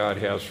Word of God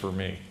has for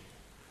me.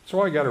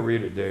 So I got to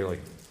read it daily.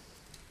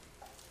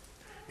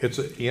 It's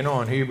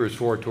in Hebrews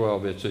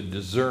 4:12, it's a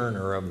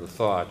discerner of the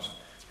thoughts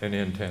and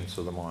intents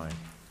of the mind.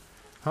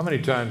 How many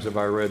times have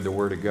I read the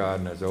Word of God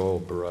and I thought, oh,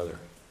 brother,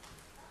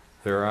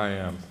 there I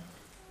am.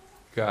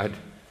 God,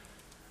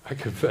 I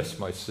confess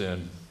my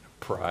sin of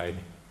pride,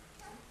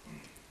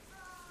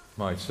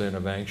 my sin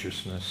of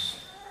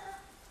anxiousness,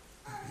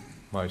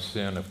 my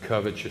sin of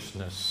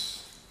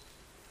covetousness,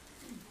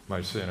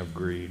 my sin of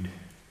greed,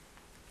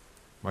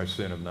 my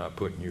sin of not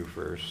putting you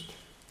first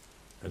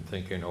and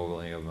thinking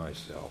only of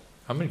myself.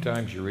 How many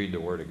times you read the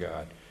Word of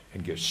God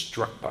and get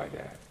struck by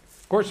that?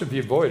 Of course, if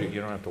you avoid it,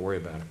 you don't have to worry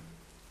about it.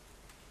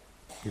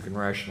 You can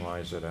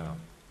rationalize it out.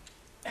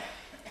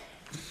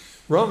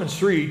 Romans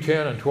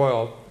 3:10 and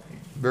 12,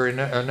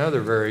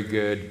 another very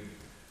good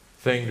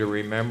thing to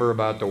remember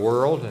about the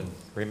world and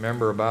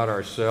remember about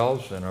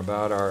ourselves and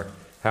about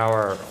how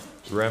our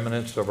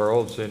remnants of our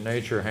old sin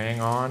nature hang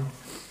on,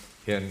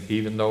 and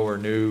even though we're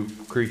new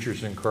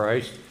creatures in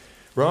Christ.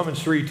 Romans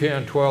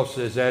 3:10, 12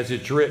 says, as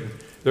it's written,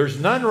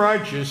 there's none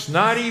righteous,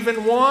 not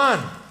even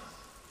one.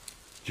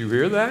 Did you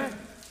hear that?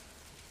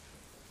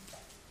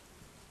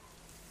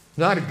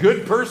 Not a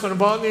good person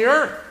upon the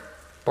earth,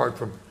 apart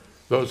from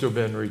those who have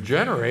been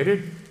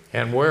regenerated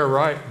and wear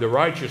the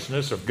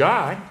righteousness of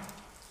God.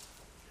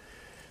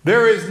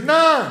 There is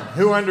none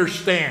who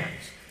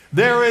understands.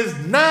 There is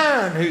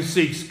none who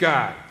seeks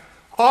God.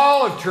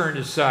 All have turned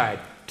aside.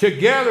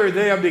 Together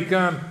they have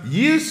become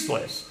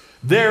useless.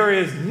 There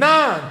is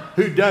none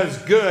who does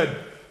good.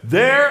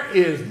 There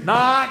is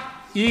not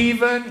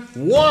even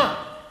one.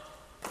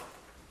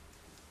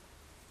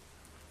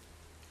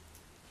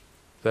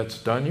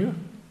 That's done you?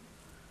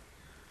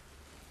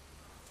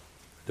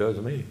 Does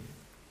me.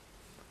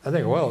 I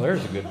think, well,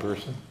 there's a good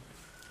person.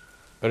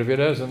 But if he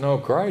doesn't know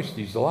Christ,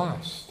 he's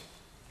lost.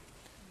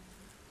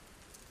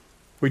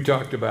 We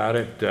talked about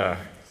it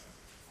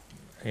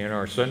in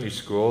our Sunday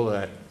school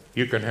that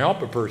you can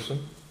help a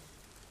person.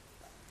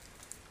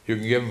 You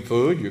can give them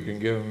food, you can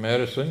give them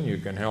medicine, you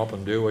can help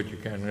them do what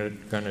you're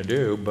going to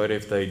do, but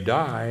if they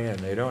die and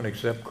they don't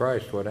accept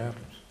Christ, what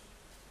happens?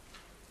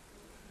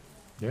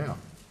 Yeah,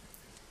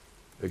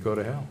 they go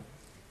to hell.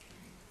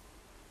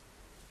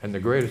 And the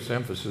greatest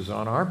emphasis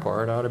on our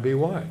part ought to be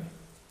what?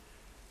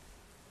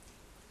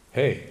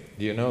 Hey,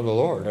 do you know the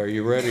Lord? Are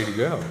you ready to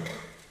go?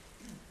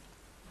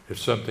 If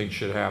something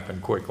should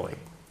happen quickly.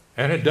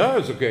 And it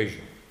does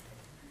occasionally.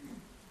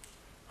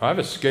 I've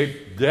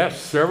escaped death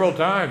several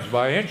times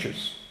by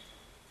inches.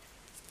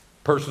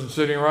 Person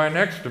sitting right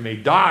next to me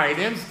died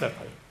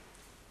instantly.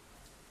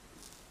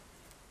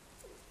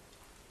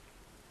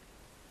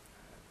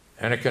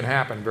 And it can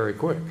happen very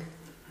quick.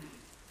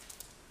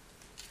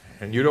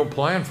 And you don't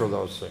plan for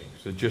those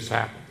things. It just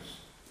happens.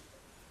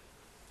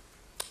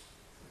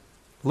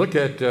 Look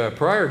at,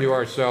 prior to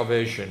our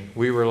salvation,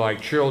 we were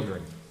like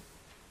children.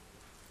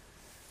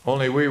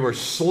 Only we were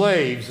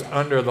slaves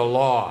under the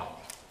law.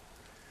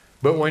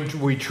 But when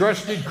we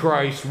trusted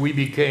Christ, we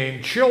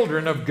became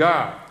children of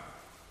God.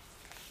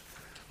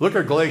 Look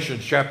at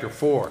Galatians chapter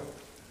 4.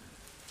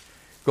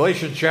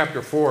 Galatians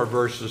chapter 4,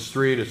 verses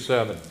 3 to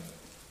 7.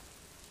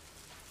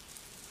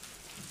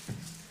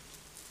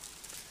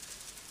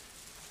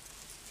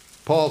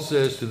 Paul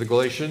says to the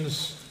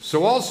Galatians,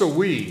 so also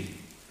we,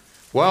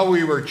 while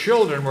we were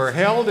children, were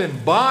held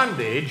in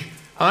bondage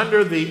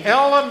under the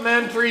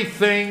elementary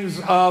things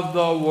of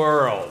the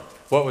world.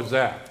 What was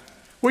that?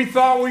 We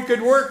thought we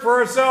could work for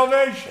our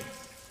salvation.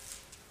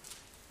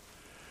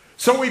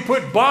 So we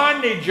put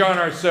bondage on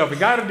ourselves. I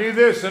got to do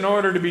this in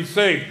order to be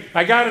saved.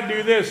 I got to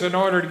do this in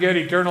order to get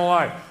eternal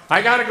life.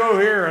 I got to go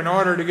here in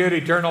order to get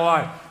eternal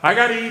life. I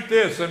got to eat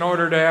this in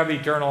order to have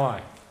eternal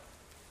life.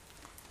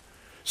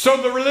 So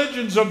the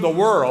religions of the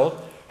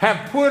world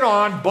have put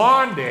on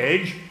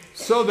bondage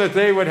so that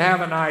they would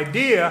have an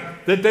idea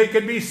that they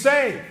could be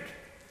saved.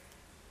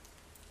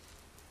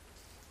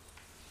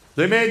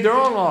 They made their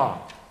own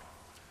law.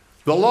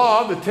 The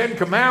law, the Ten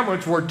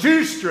Commandments, were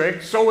too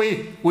strict, so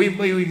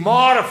we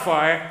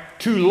modify it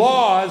to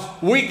laws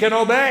we can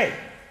obey.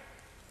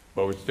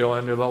 But we're still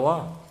under the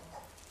law,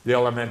 the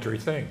elementary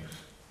things.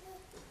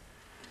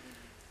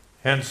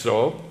 And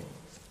so,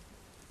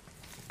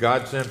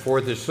 God sent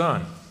forth His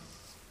Son.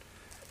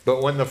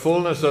 But when the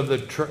fullness of the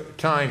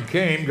time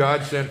came,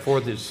 God sent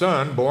forth His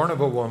Son, born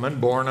of a woman,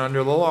 born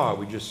under the law.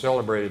 We just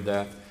celebrated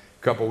that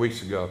a couple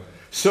weeks ago.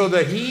 So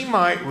that He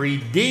might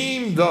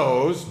redeem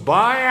those,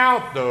 buy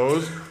out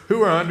those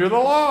who are under the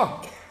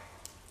law,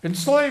 in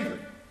slavery.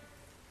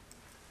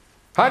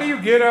 How do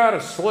you get out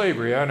of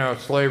slavery? I know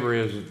slavery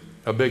is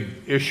a big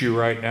issue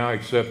right now,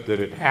 except that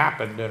it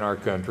happened in our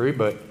country,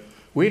 but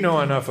we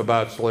know enough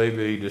about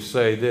slavery to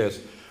say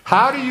this.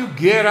 How do you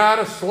get out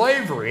of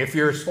slavery if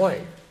you're a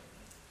slave?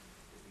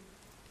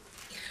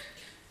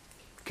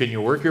 Can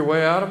you work your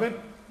way out of it?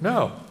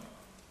 No.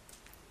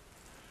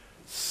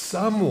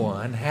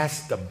 Someone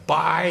has to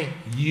buy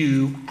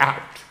you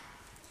out.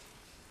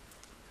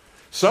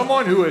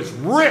 Someone who is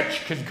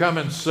rich can come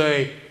and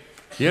say,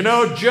 you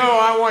know, Joe,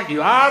 I want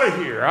you out of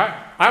here.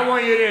 I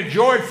want you to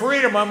enjoy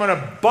freedom. I'm going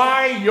to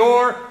buy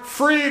your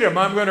freedom.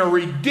 I'm going to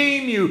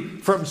redeem you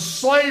from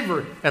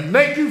slavery and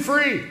make you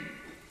free.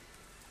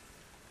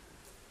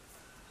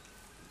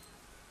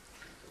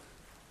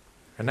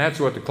 And that's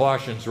what the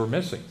Colossians were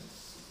missing.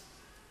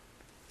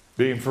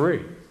 Being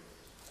free.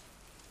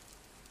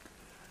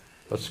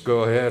 Let's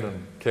go ahead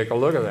and take a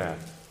look at that.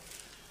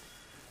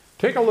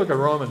 Take a look at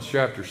Romans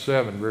chapter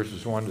 7,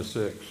 verses 1 to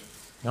 6.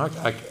 Now,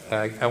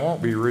 I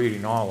won't be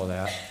reading all of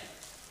that.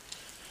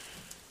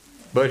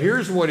 But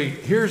here's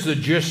the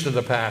gist of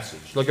the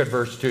passage. Look at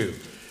verse 2.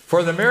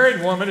 For the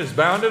married woman is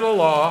bound to the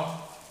law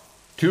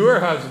to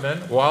her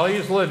husband while he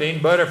is living,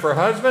 but if her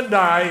husband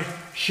dies,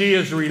 she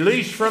is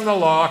released from the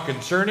law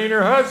concerning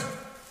her husband.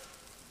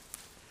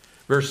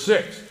 Verse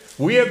 6.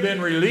 We have been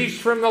released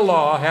from the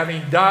law,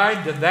 having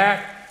died to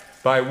that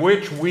by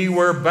which we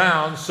were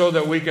bound, so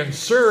that we can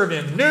serve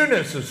in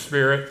newness of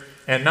spirit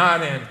and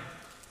not in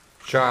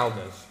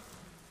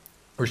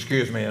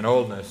in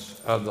oldness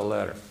of the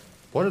letter.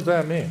 What does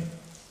that mean?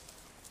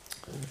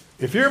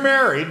 If you're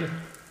married,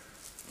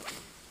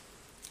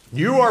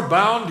 you are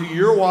bound to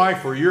your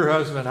wife or your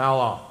husband how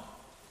long?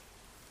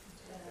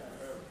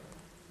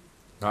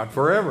 Not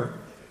forever.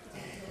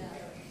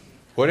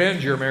 What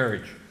ends your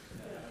marriage?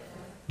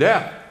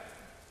 Death.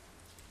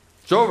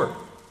 It's over.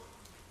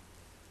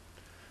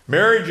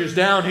 Marriage is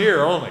down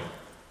here only.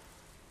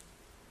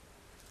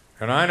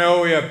 And I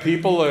know we have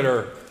people that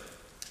are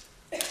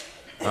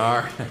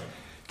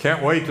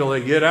can't wait till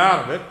they get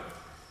out of it.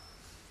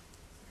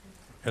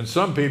 And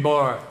some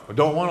people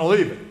don't want to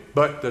leave it.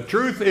 But the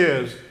truth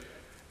is,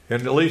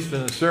 and at least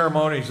in the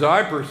ceremonies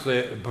I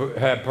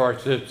have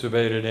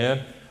participated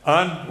in,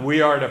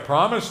 we are to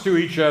promise to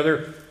each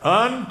other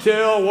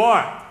until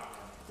what?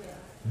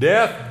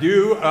 Death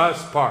do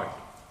us part.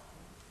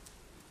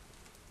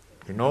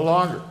 You're no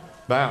longer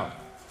bound.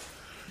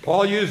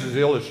 Paul uses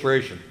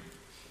illustration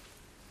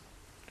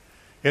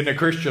in the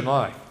Christian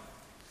life.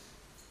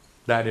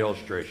 That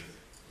illustration.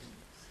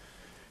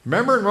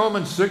 Remember in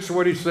Romans 6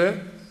 what he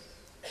said?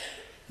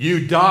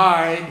 You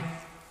died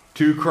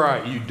to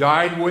Christ. You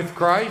died with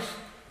Christ.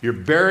 You're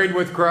buried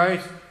with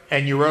Christ.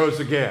 And you rose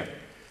again.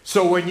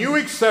 So when you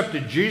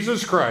accepted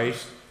Jesus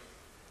Christ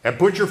and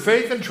put your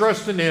faith and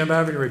trust in Him,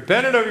 having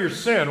repented of your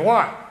sin,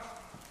 what?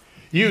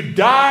 You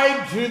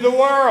died to the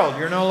world.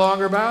 You're no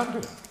longer bound to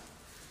it.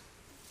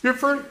 You're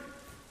free.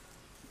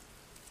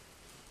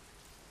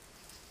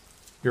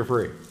 You're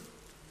free.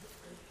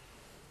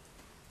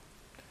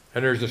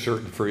 And there's a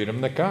certain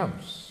freedom that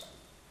comes.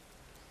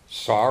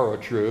 Sorrow,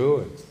 true,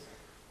 and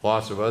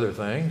lots of other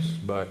things,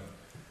 but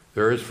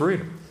there is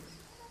freedom.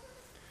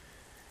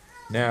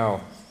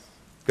 Now,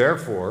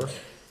 therefore,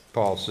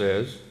 Paul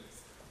says,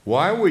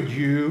 why would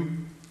you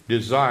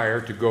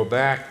desire to go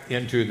back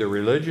into the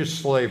religious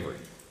slavery?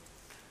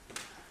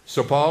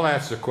 So Paul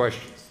asks a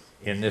question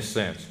in this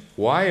sense.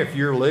 Why, if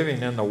you're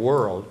living in the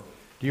world,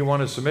 do you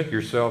want to submit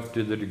yourself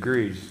to the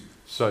degrees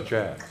such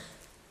as?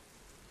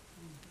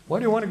 Why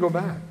do you want to go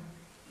back?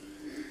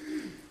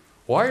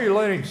 Why are you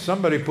letting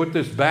somebody put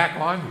this back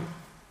on you?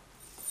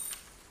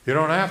 You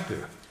don't have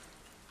to.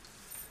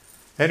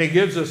 And he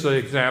gives us an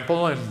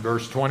example in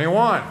verse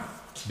 21.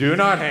 Do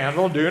not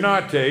handle, do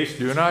not taste,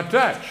 do not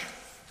touch.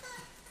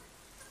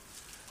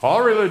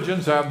 All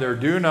religions have their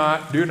do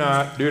not, do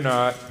not, do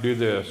not, do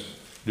this,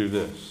 do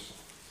this.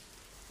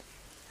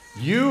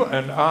 You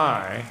and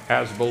I,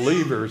 as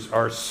believers,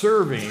 are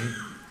serving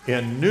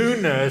in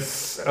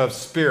newness of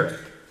spirit.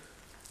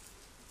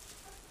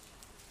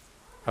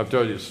 I've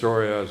told you a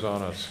story. I was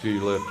on a ski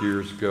lift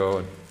years ago,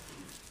 and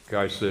the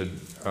guy said,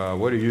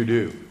 what do you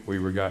do? We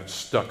got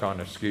stuck on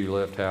a ski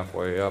lift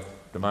halfway up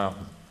the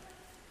mountain.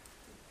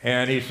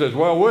 And he says,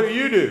 well, what do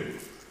you do?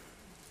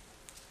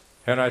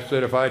 And I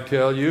said, if I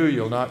tell you,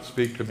 you'll not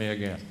speak to me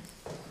again.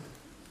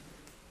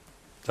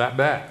 It's that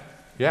bad.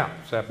 Yeah,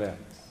 it's that bad.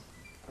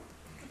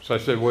 So I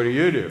said, what do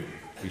you do?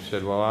 He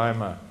said, well,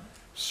 I'm a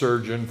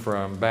surgeon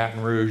from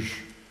Baton Rouge,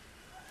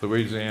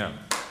 Louisiana.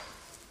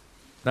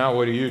 Now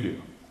what do you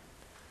do?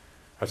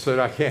 I said,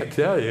 I can't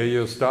tell you.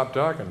 You'll stop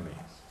talking to me.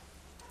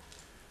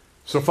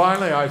 So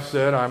finally I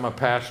said, I'm a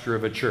pastor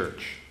of a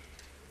church.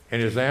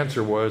 And his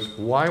answer was,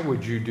 why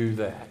would you do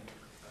that?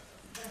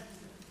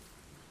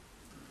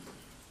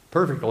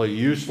 Perfectly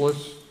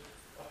useless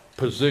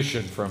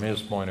position from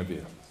his point of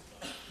view.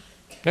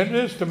 And it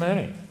is to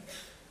many.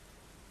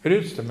 It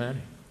is to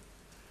many.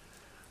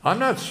 I'm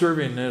not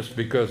serving this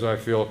because I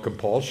feel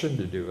compulsion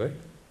to do it.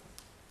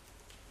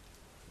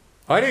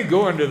 I didn't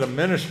go into the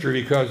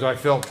ministry because I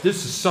felt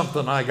this is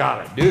something I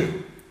got to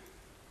do.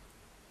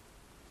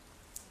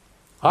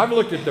 I've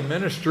looked at the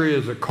ministry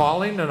as a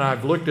calling, and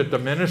I've looked at the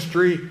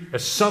ministry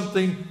as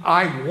something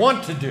I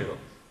want to do.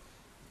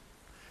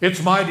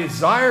 It's my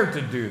desire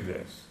to do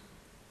this.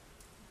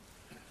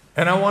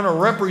 And I want to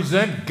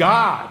represent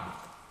God.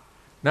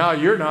 Now,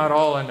 you're not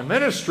all in the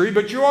ministry,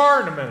 but you are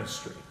in the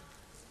ministry.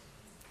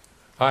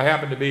 I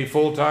happen to be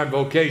full-time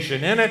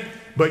vocation in it,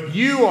 but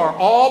you are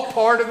all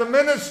part of the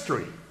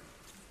ministry.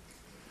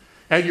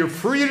 And you're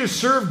free to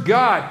serve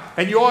God.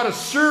 And you ought to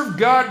serve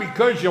God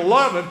because you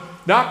love Him,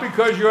 not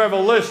because you have a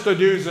list of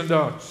do's and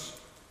don'ts.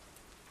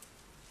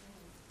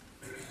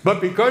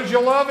 But because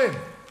you love Him.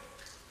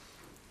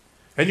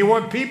 And you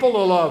want people to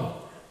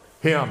love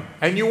Him.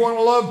 And you want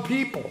to love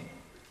people.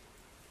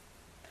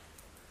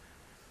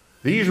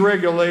 These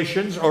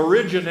regulations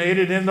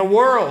originated in the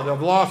world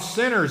of lost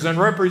sinners and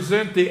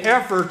represent the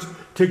efforts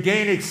to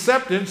gain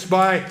acceptance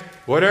by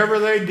whatever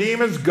they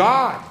deem as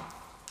God.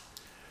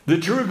 The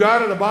true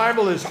God of the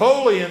Bible is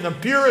holy in the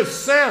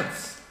purest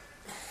sense,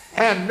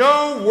 and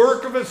no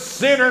work of a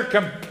sinner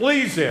can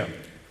please Him.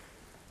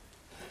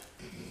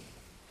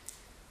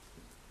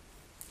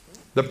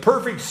 The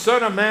perfect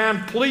Son of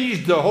Man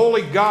pleased the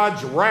holy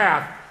God's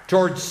wrath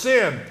towards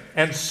sin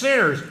and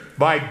sinners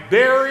by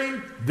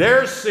bearing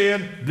their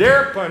sin,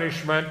 their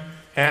punishment,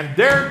 and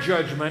their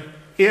judgment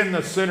in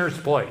the sinner's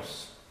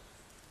place.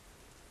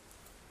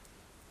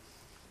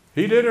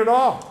 He did it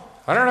all.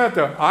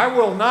 I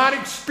will not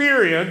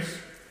experience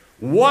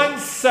 1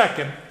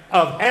 second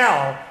of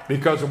hell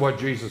because of what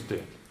Jesus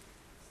did.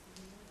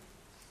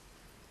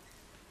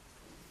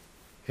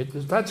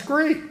 That's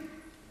great.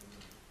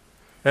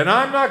 And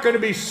I'm not going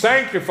to be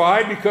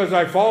sanctified because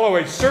I follow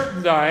a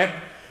certain diet,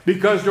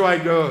 because I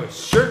go a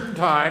certain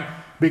time,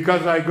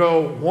 because I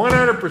go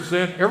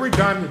 100% every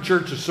time the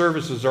church's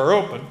services are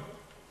open.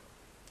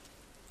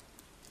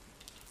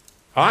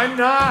 I'm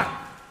not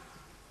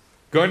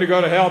going to go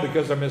to hell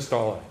because I missed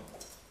all that.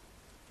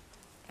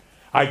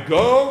 I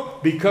go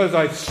because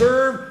I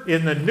serve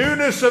in the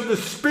newness of the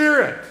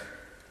Spirit.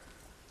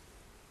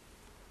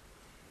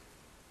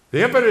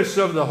 The impetus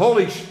of the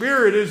Holy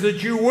Spirit is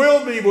that you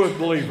will be with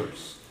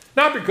believers.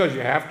 Not because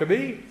you have to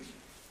be.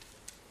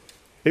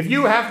 If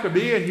you have to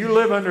be and you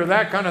live under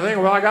that kind of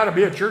thing, well, I got to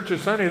be at church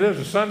this Sunday, this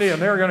is Sunday,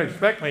 and they're going to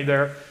expect me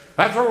there.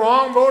 That's a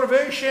wrong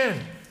motivation.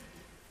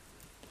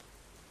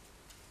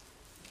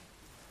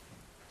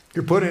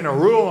 You're putting a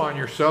rule on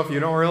yourself you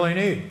don't really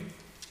need.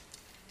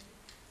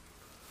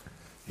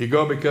 You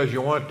go because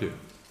you want to.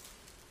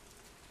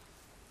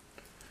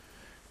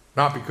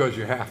 Not because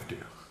you have to.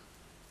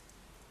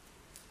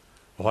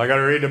 Well, I got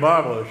to read the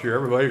Bible this year.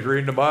 Everybody's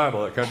reading the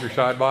Bible at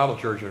Countryside Bible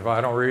Church. If I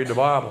don't read the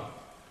Bible,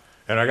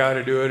 and I got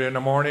to do it in the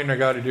morning, I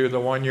got to do the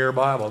 1-year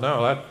Bible.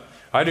 No,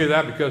 I do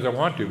that because I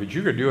want to, but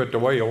you can do it the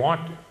way you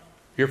want to.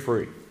 You're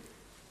free.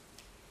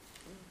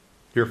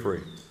 You're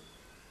free.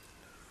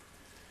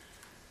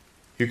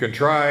 You can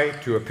try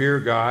to appear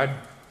God.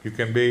 You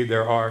can be,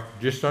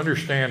 just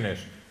understand this,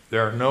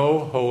 there are no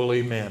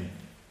holy men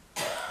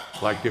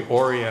like the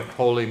Orient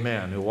holy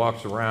man who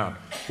walks around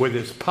with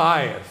his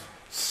pious,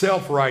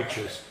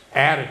 self-righteous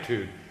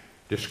attitude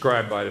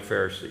described by the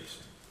Pharisees.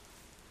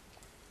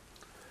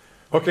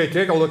 Okay,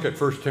 take a look at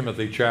 1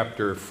 Timothy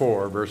chapter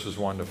 4, verses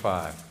 1 to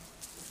 5.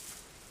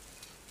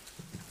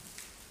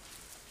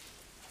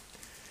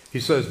 He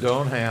says,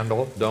 don't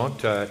handle, don't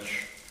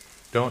touch,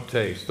 don't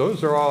taste.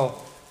 Those are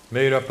all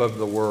made up of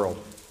the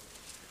world.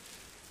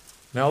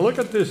 Now look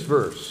at this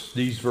verse,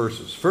 these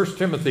verses. 1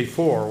 Timothy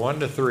 4, 1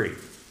 to 3.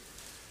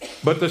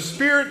 But the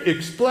Spirit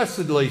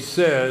explicitly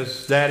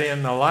says that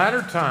in the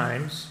latter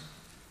times,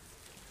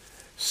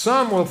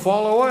 some will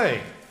fall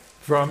away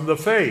from the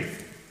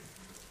faith,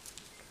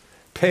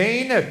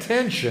 paying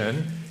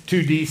attention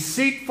to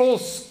deceitful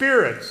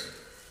spirits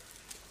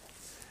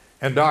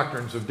and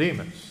doctrines of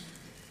demons.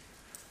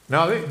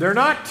 Now, they're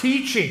not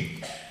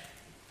teaching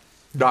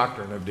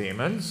doctrine of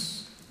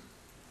demons.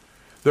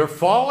 They're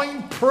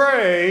falling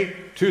prey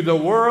to the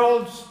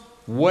world's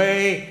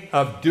way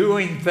of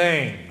doing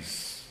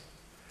things,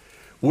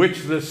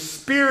 which the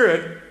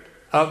spirit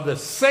of the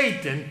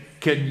Satan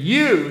can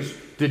use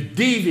to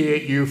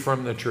deviate you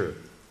from the truth.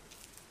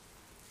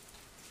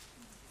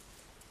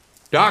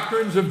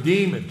 Doctrines of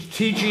demons,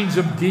 teachings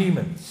of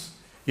demons.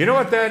 You know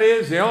what that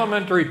is? The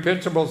elementary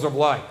principles of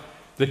life.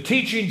 The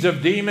teachings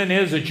of demon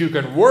is that you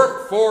can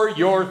work for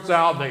your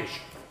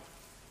salvation.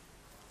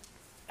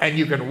 And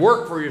you can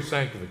work for your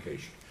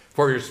sanctification,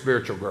 for your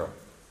spiritual growth.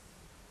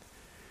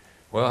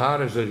 Well, how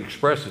does it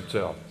express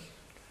itself?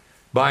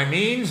 By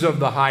means of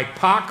the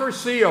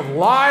hypocrisy of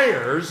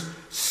liars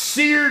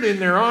seared in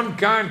their own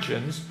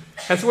conscience,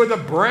 as with a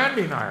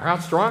branding iron. How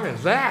strong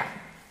is that?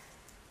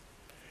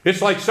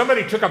 It's like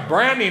somebody took a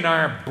branding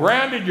iron,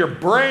 branded your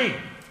brain,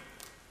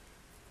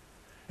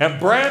 and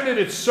branded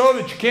it so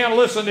that you can't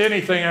listen to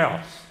anything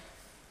else.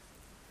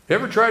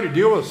 Ever try to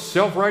deal with a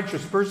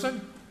self-righteous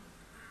person?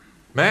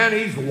 Man,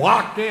 he's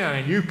locked in,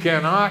 and you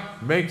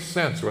cannot make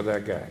sense with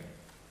that guy.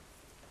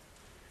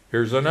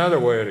 Here's another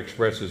way it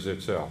expresses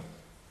itself.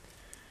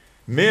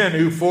 Men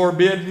who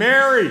forbid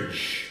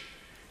marriage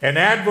and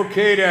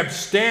advocate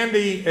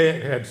abstaining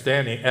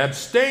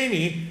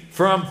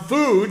from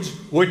foods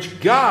which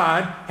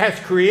God has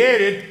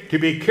created to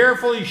be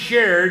carefully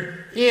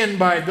shared in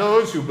by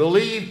those who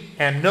believe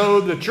and know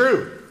the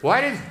truth.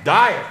 Why does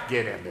diet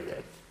get into this?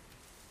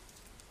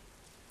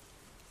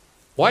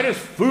 Why does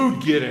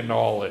food get into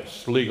all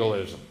this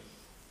legalism?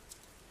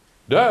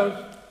 It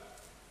does.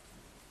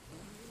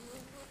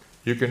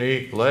 You can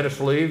eat lettuce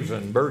leaves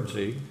and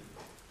birdseed,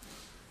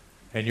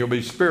 and you'll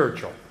be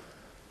spiritual.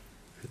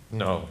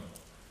 No.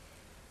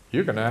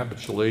 You can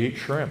absolutely eat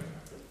shrimp.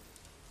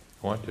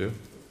 Want to.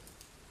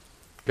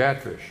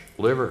 Catfish,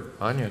 liver,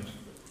 onions.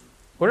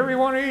 Whatever you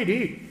want to eat,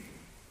 eat.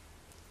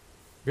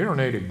 You don't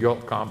need a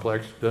guilt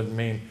complex. Doesn't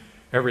mean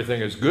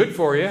everything is good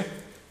for you.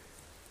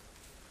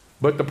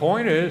 But the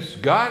point is,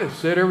 God has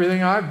said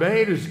everything I've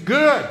made is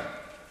good.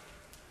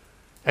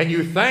 And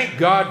you thank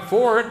God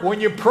for it when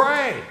you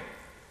pray.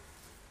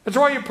 That's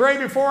why you pray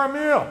before a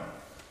meal.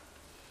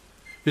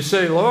 You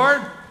say,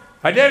 Lord,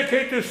 I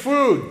dedicate this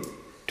food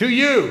to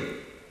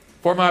you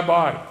for my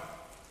body.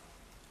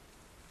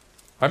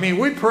 I mean,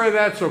 we pray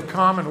that so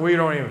common we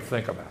don't even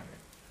think about it.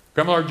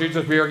 Come, Lord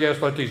Jesus, be our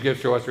guest. Let these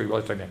gifts to us. We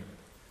bless thy name.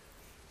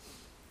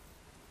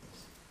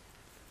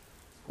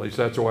 At least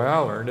that's the way I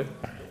learned it.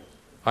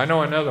 I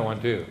know another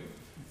one too.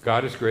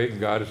 God is great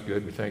and God is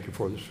good. We thank you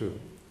for this food.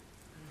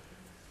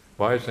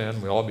 By his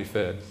hand, we'll all be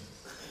fed.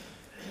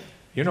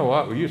 You know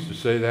what? We used to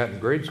say that in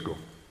grade school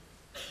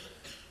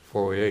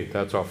before we ate.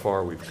 That's how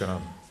far we've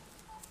come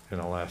in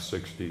the last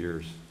 60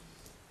 years,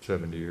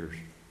 70 years.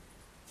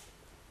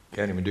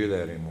 Can't even do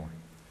that anymore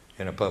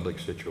in a public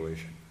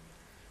situation.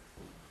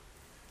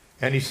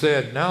 And he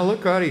said, now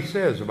look what he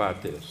says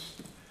about this.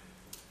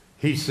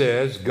 He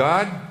says,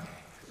 God,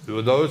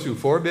 those who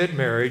forbid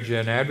marriage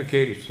and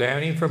advocate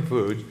abstaining from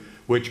foods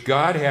which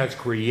God has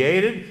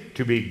created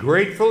to be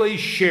gratefully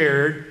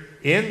shared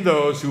in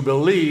those who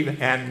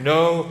believe and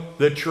know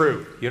the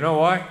truth. You know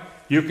what?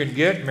 You can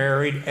get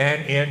married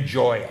and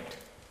enjoy it.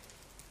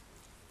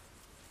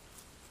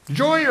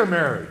 Enjoy your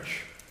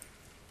marriage.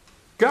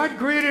 God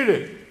created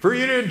it for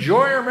you to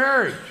enjoy your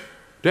marriage,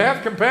 to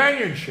have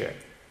companionship,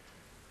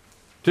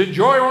 to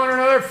enjoy one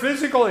another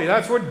physically.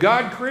 That's what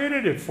God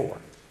created it for.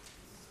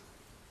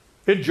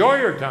 Enjoy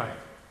your time.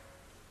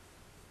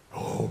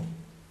 Oh.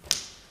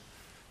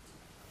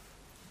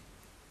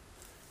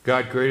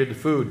 God created the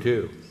food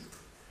too.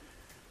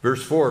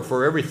 Verse 4,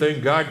 for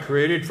everything God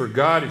created for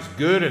God is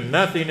good, and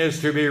nothing is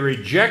to be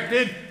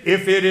rejected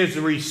if it is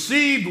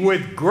received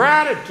with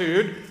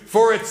gratitude,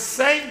 for it's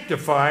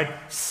sanctified,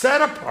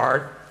 set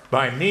apart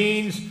by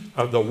means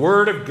of the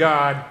Word of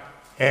God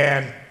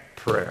and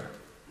prayer.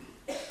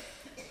 A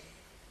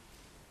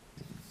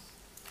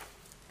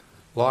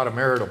lot of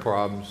marital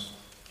problems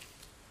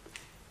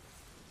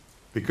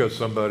because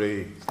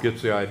somebody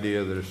gets the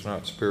idea that it's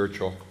not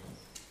spiritual,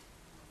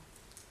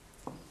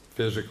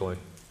 physically.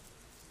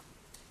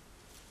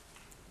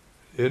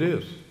 It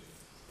is.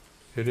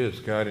 It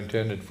is. God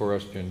intended for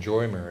us to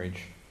enjoy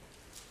marriage,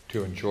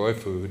 to enjoy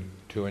food,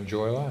 to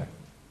enjoy life.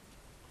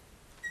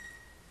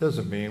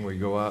 Doesn't mean we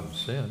go out and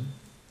sin.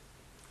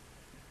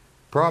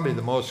 Probably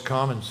the most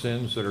common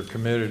sins that are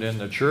committed in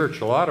the church,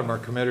 a lot of them are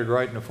committed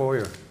right in the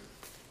foyer.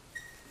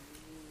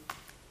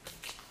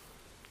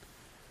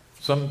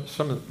 Some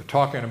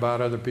talking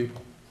about other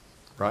people,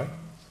 right?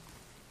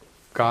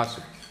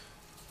 Gossip.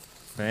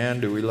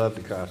 Man, do we love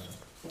to gossip.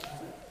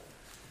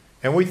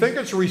 And we think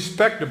it's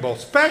respectable,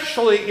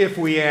 especially if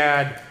we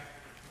add,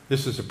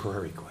 this is a prayer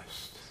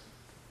request.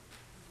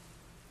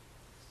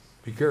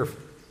 Be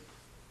careful.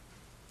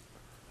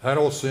 That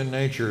old sin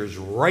nature is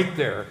right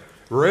there,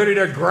 ready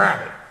to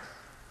grab it.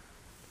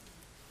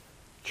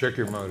 Check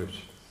your motives.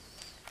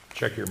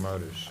 Check your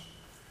motives.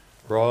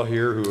 We're all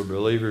here who are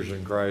believers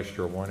in Christ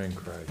or one in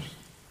Christ.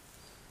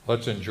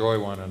 Let's enjoy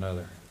one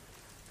another.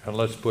 And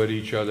let's put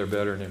each other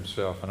better than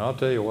himself. And I'll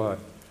tell you what,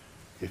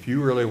 if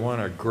you really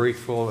want a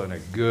grateful and a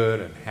good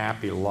and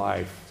happy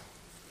life,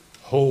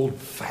 hold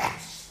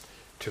fast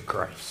to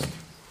Christ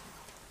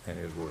and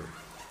his word.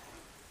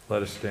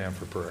 Let us stand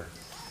for prayer.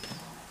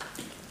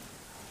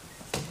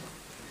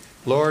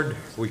 Lord,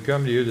 we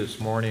come to you this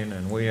morning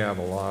and we have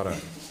a lot of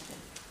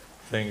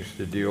things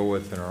to deal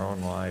with in our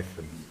own life.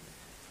 And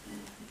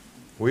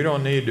we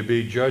don't need to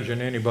be judging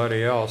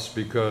anybody else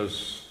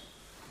because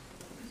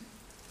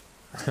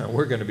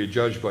we're going to be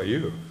judged by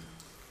you.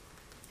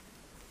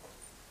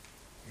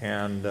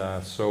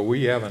 And so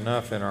we have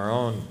enough in our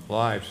own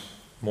lives,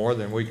 more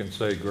than we can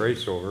say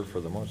grace over for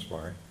the most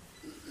part.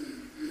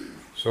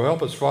 So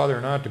help us, Father,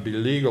 not to be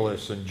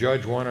legalists and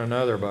judge one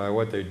another by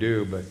what they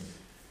do, but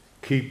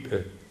keep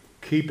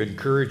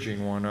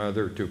encouraging one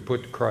another to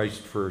put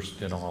Christ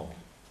first in all.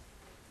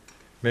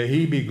 May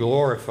he be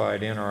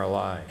glorified in our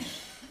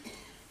lives,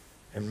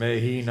 and may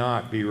he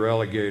not be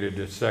relegated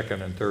to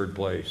second and third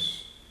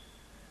place,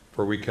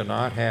 for we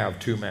cannot have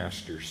two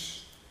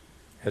masters,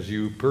 as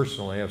you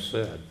personally have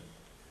said,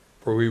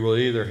 for we will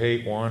either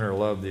hate one or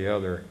love the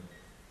other,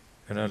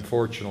 and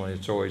unfortunately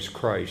it's always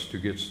Christ who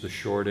gets the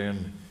short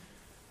end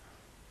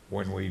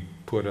when we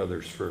put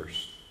others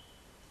first.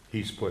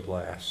 He's put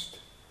last.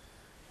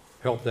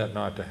 Help that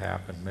not to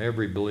happen. May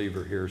every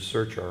believer here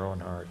search our own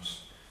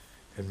hearts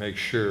and make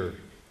sure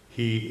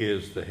he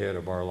is the head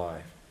of our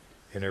life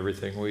in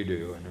everything we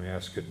do. And we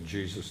ask it in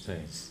Jesus'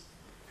 name.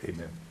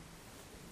 Amen.